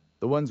and make...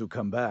 The ones who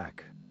come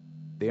back,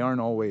 they aren't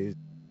always...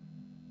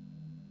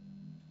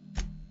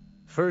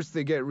 First,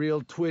 they get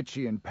real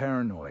twitchy and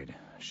paranoid,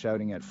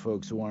 shouting at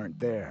folks who aren't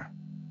there.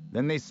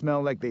 Then they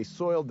smell like they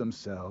soiled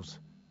themselves,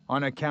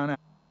 on account of...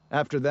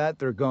 After that,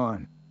 they're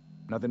gone.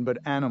 Nothing but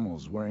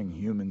animals wearing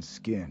human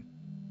skin.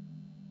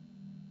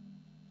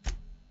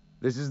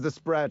 This is the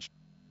Spratch.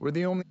 We're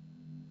the only...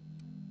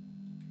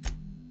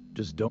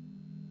 Just don't...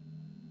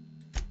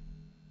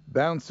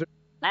 Bouncer.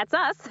 That's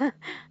us.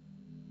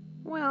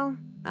 Well,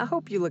 I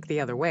hope you look the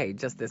other way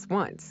just this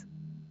once.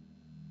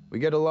 We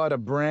get a lot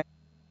of brand...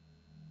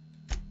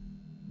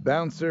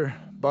 Bouncer,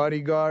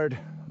 bodyguard,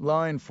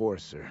 law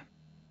enforcer.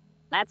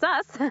 That's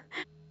us.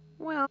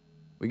 Well,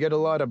 We get a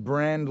lot of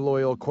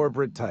brand-loyal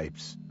corporate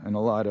types, and a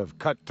lot of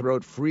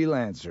cutthroat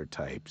freelancer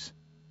types.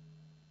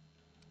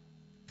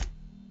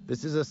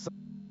 This is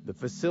the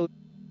facility...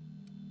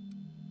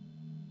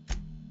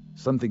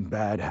 Something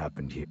bad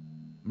happened here.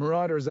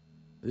 Marauders...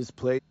 This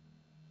place...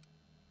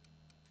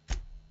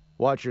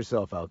 Watch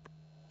yourself out.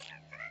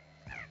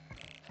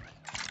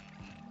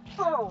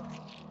 Oh,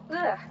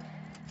 ugh.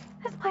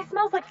 This place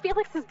smells like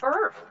Felix's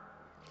birth.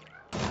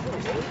 it's been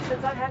ages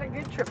since I've had a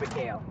good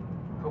Tripicale.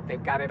 Hope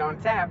they've got it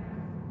on tap.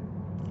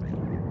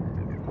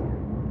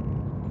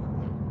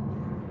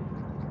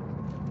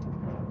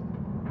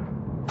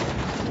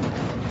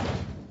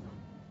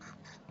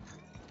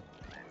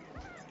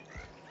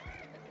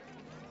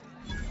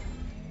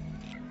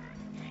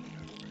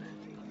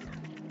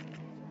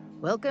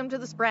 Welcome to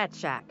the Sprat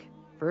Shack.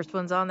 First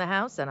one's on the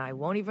house, and I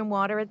won't even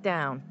water it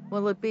down.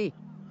 What'll it be?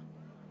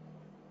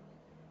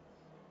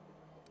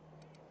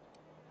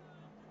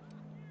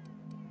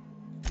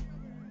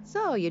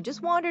 So, you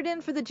just wandered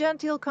in for the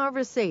genteel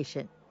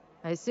conversation.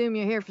 I assume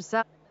you're here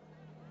for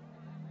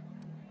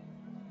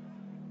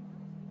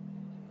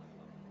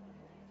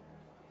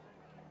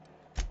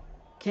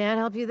Can't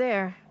help you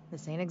there.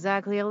 This ain't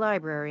exactly a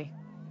library.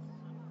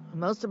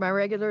 Most of my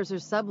regulars are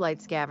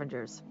sublight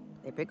scavengers.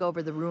 They pick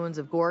over the ruins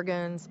of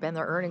Gorgon, spend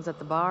their earnings at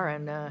the bar,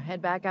 and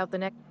head back out the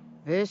next...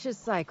 Vicious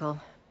cycle.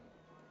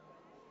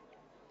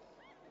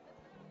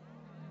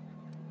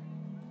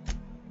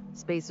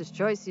 Spacer's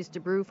Choice used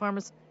to brew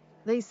pharmacy.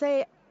 They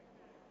say...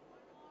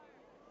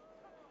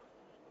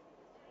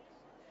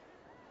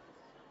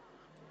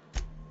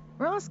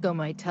 Roscoe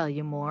might tell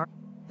you more.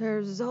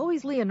 There's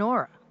always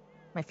Leonora,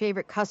 my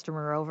favorite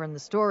customer over in the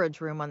storage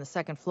room on the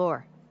second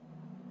floor.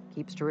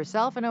 Keeps to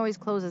herself and always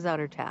closes out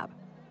her tab.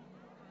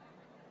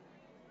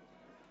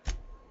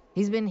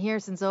 He's been here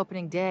since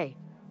opening day.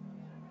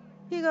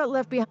 He got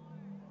left behind.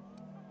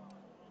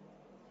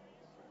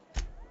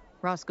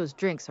 Roscoe's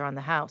drinks are on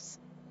the house.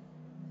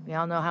 We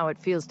all know how it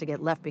feels to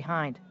get left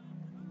behind.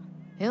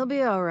 He'll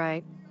be all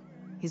right.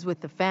 He's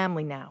with the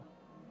family now.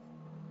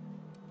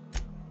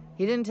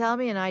 He didn't tell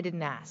me and I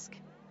didn't ask.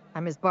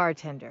 I'm his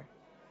bartender.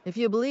 If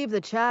you believe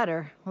the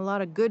chatter, a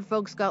lot of good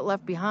folks got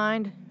left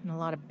behind and a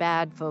lot of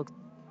bad folks.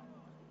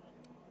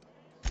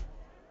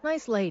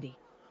 Nice lady.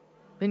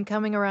 Been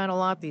coming around a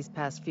lot these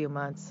past few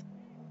months.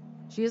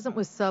 She isn't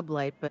with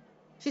Sublight, but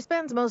she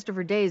spends most of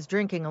her days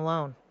drinking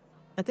alone.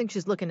 I think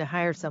she's looking to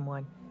hire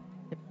someone.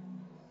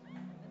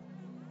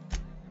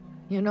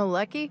 You know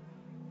Lucky?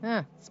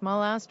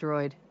 Small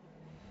asteroid.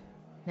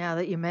 Now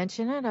that you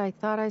mention it, I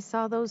thought I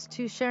saw those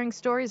two sharing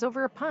stories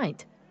over a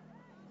pint.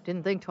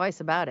 Didn't think twice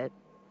about it.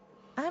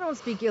 I don't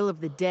speak ill of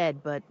the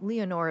dead, but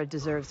Leonora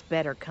deserves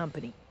better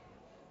company.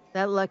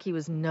 That Lucky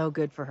was no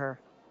good for her.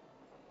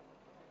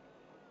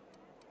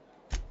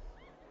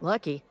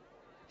 Lucky?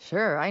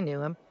 Sure, I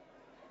knew him.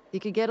 He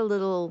could get a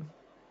little...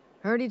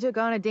 Heard he took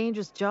on a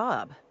dangerous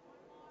job.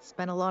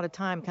 Spent a lot of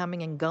time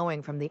coming and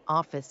going from the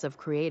Office of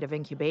Creative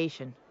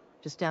Incubation,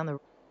 just down the...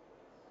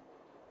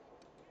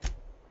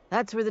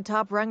 That's where the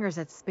top rungers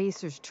at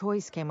Spacer's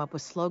Choice came up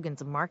with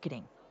slogans and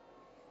marketing.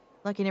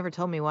 Lucky never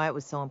told me why it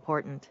was so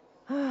important.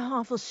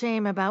 Awful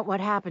shame about what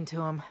happened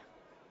to him.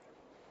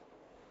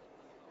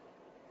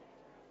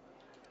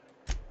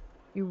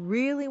 You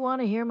really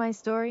want to hear my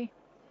story?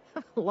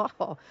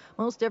 Law,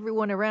 most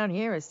everyone around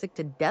here is sick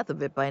to death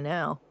of it by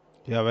now.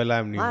 Yeah, well,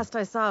 I'm new. Last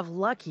I saw of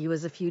Lucky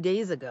was a few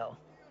days ago.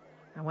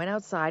 I went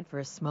outside for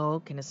a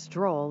smoke and a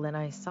stroll, and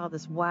I saw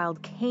this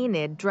wild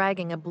canid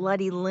dragging a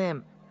bloody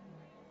limb.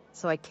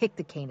 So I kicked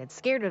the canid,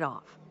 scared it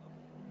off.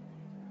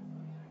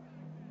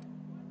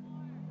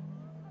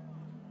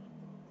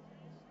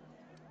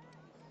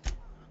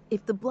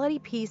 If the bloody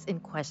piece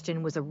in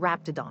question was a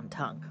raptidon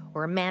tongue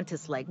or a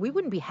mantis leg, we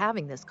wouldn't be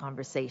having this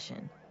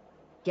conversation.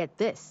 Get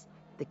this,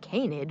 the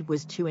canid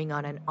was chewing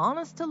on an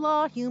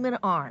honest-to-law human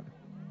arm.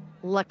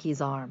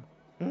 Lucky's arm.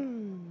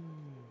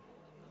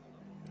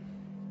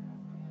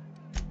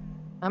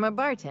 I'm a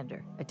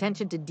bartender.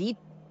 Attention to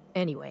detail.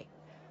 Anyway,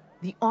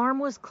 the arm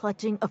was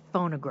clutching a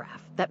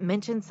phonograph that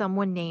mentioned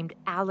someone named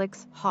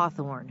Alex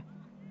Hawthorne.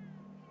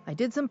 I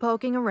did some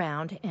poking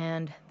around,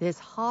 and this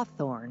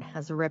Hawthorne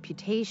has a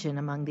reputation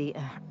among the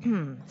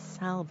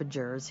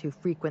salvagers who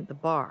frequent the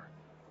bar.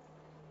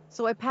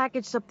 So I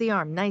packaged up the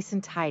arm nice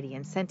and tidy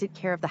and sent it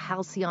care of the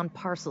Halcyon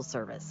Parcel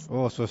Service.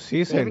 Oh, so she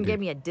They sent even gave it.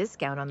 me a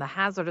discount on the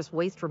hazardous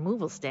waste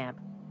removal stamp.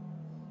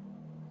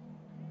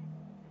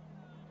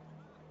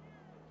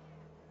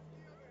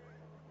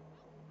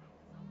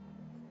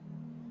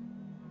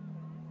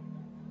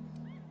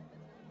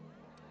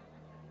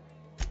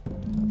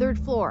 Third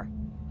floor.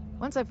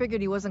 Once I figured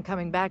he wasn't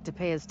coming back to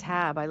pay his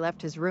tab, I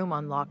left his room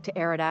unlocked to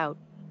air it out.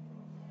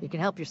 You can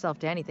help yourself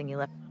to anything you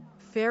left.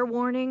 Fair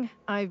warning,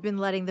 I've been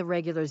letting the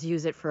regulars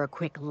use it for a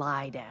quick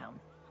lie down.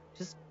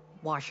 Just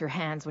wash your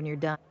hands when you're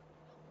done.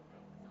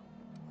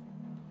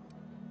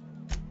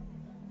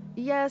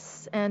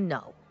 Yes and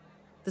no.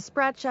 The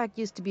Sprat Shack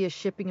used to be a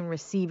shipping and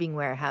receiving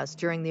warehouse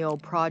during the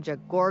old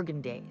Project Gorgon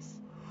days.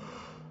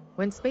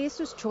 When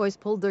Spacer's Choice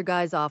pulled their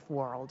guys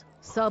off-world,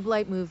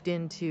 Sublight moved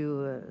in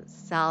to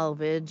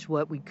salvage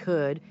what we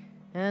could,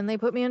 and they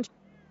put me in...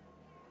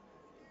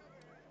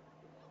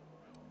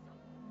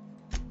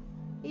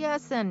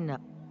 Yes and no.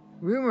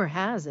 Rumor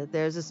has it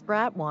there's a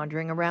Sprat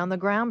wandering around the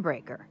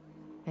Groundbreaker,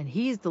 and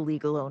he's the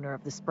legal owner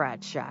of the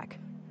Sprat Shack.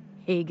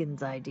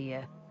 Hagen's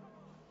idea.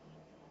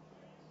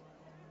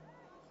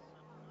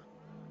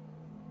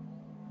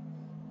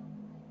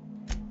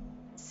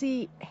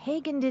 See,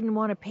 Hagen didn't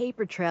want a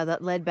paper trail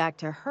that led back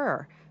to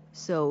her,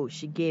 so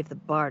she gave the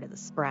bar to the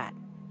Sprat.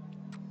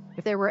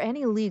 If there were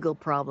any legal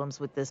problems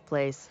with this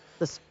place,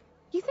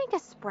 You think a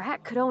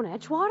Sprat could own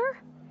Edgewater?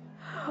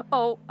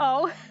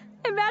 Oh,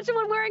 imagine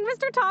one wearing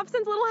Mr.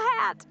 Thompson's little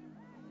hat.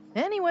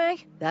 Anyway,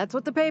 that's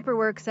what the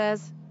paperwork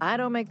says. I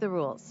don't make the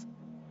rules.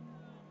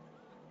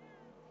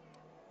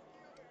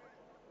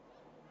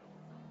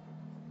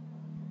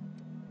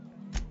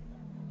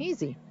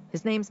 Easy.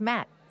 His name's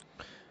Matt.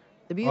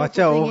 The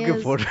beautiful thing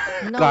is, no one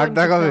can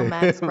tell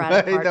Matt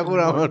Sprat apart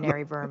from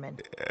ordinary vermin.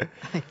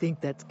 I think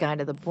that's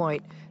kind of the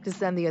point, to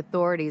send the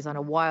authorities on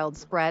a wild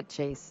Sprat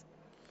chase.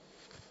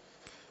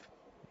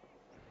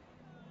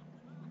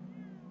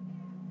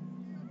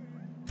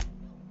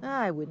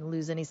 I wouldn't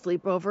lose any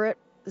sleep over it.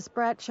 The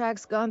Sprat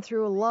Shack's gone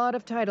through a lot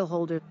of title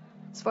holders.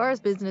 As far as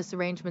business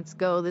arrangements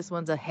go, this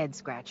one's a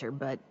head-scratcher,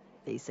 but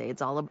they say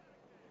it's all about...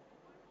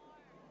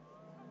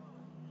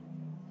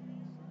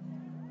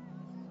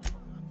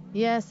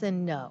 Yes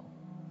and no.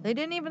 They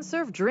didn't even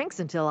serve drinks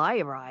until I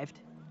arrived.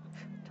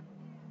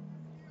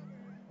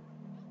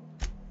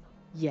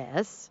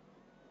 Yes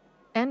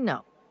and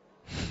no.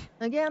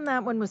 Again,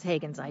 that one was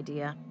Hagen's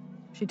idea.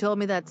 She told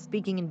me that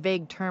speaking in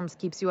vague terms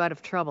keeps you out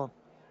of trouble.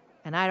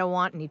 And I don't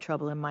want any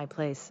trouble in my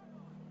place.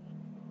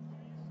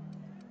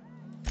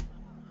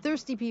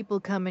 Thirsty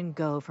people come and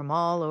go from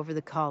all over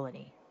the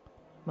colony.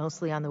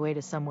 Mostly on the way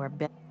to somewhere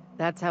better.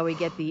 That's how we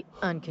get the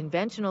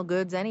unconventional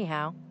goods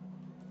anyhow.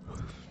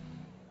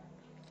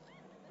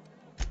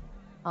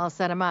 I'll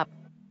set them up.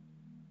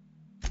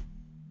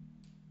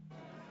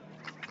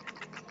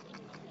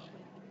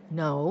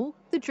 No,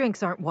 the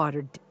drinks aren't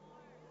watered.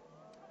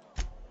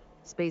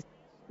 Space.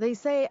 They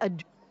say a...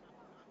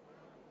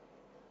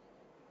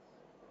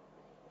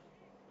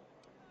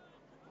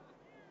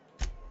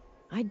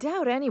 I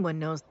doubt anyone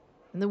knows.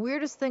 And the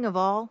weirdest thing of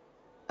all,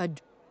 a...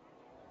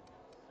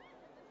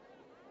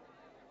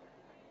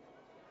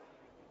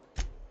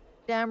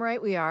 Damn right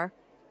we are.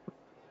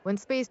 When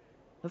space...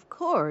 Of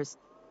course.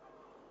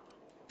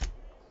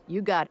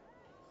 You got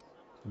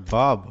it.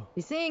 Bob.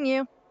 Be seeing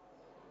you.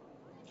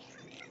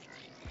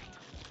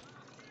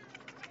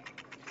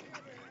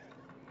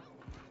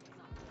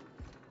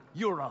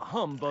 You're a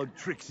humbug,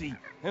 Trixie,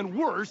 and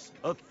worse,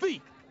 a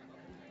thief.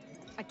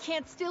 I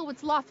can't steal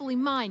what's lawfully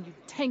mine, you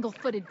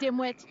tangle-footed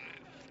dimwit.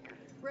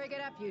 Break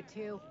it up, you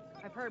two.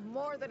 I've heard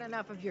more than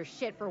enough of your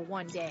shit for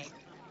one day.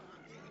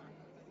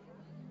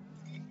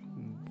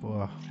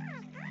 Wow.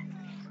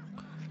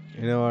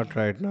 You know what?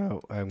 Right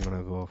now, I'm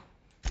gonna go.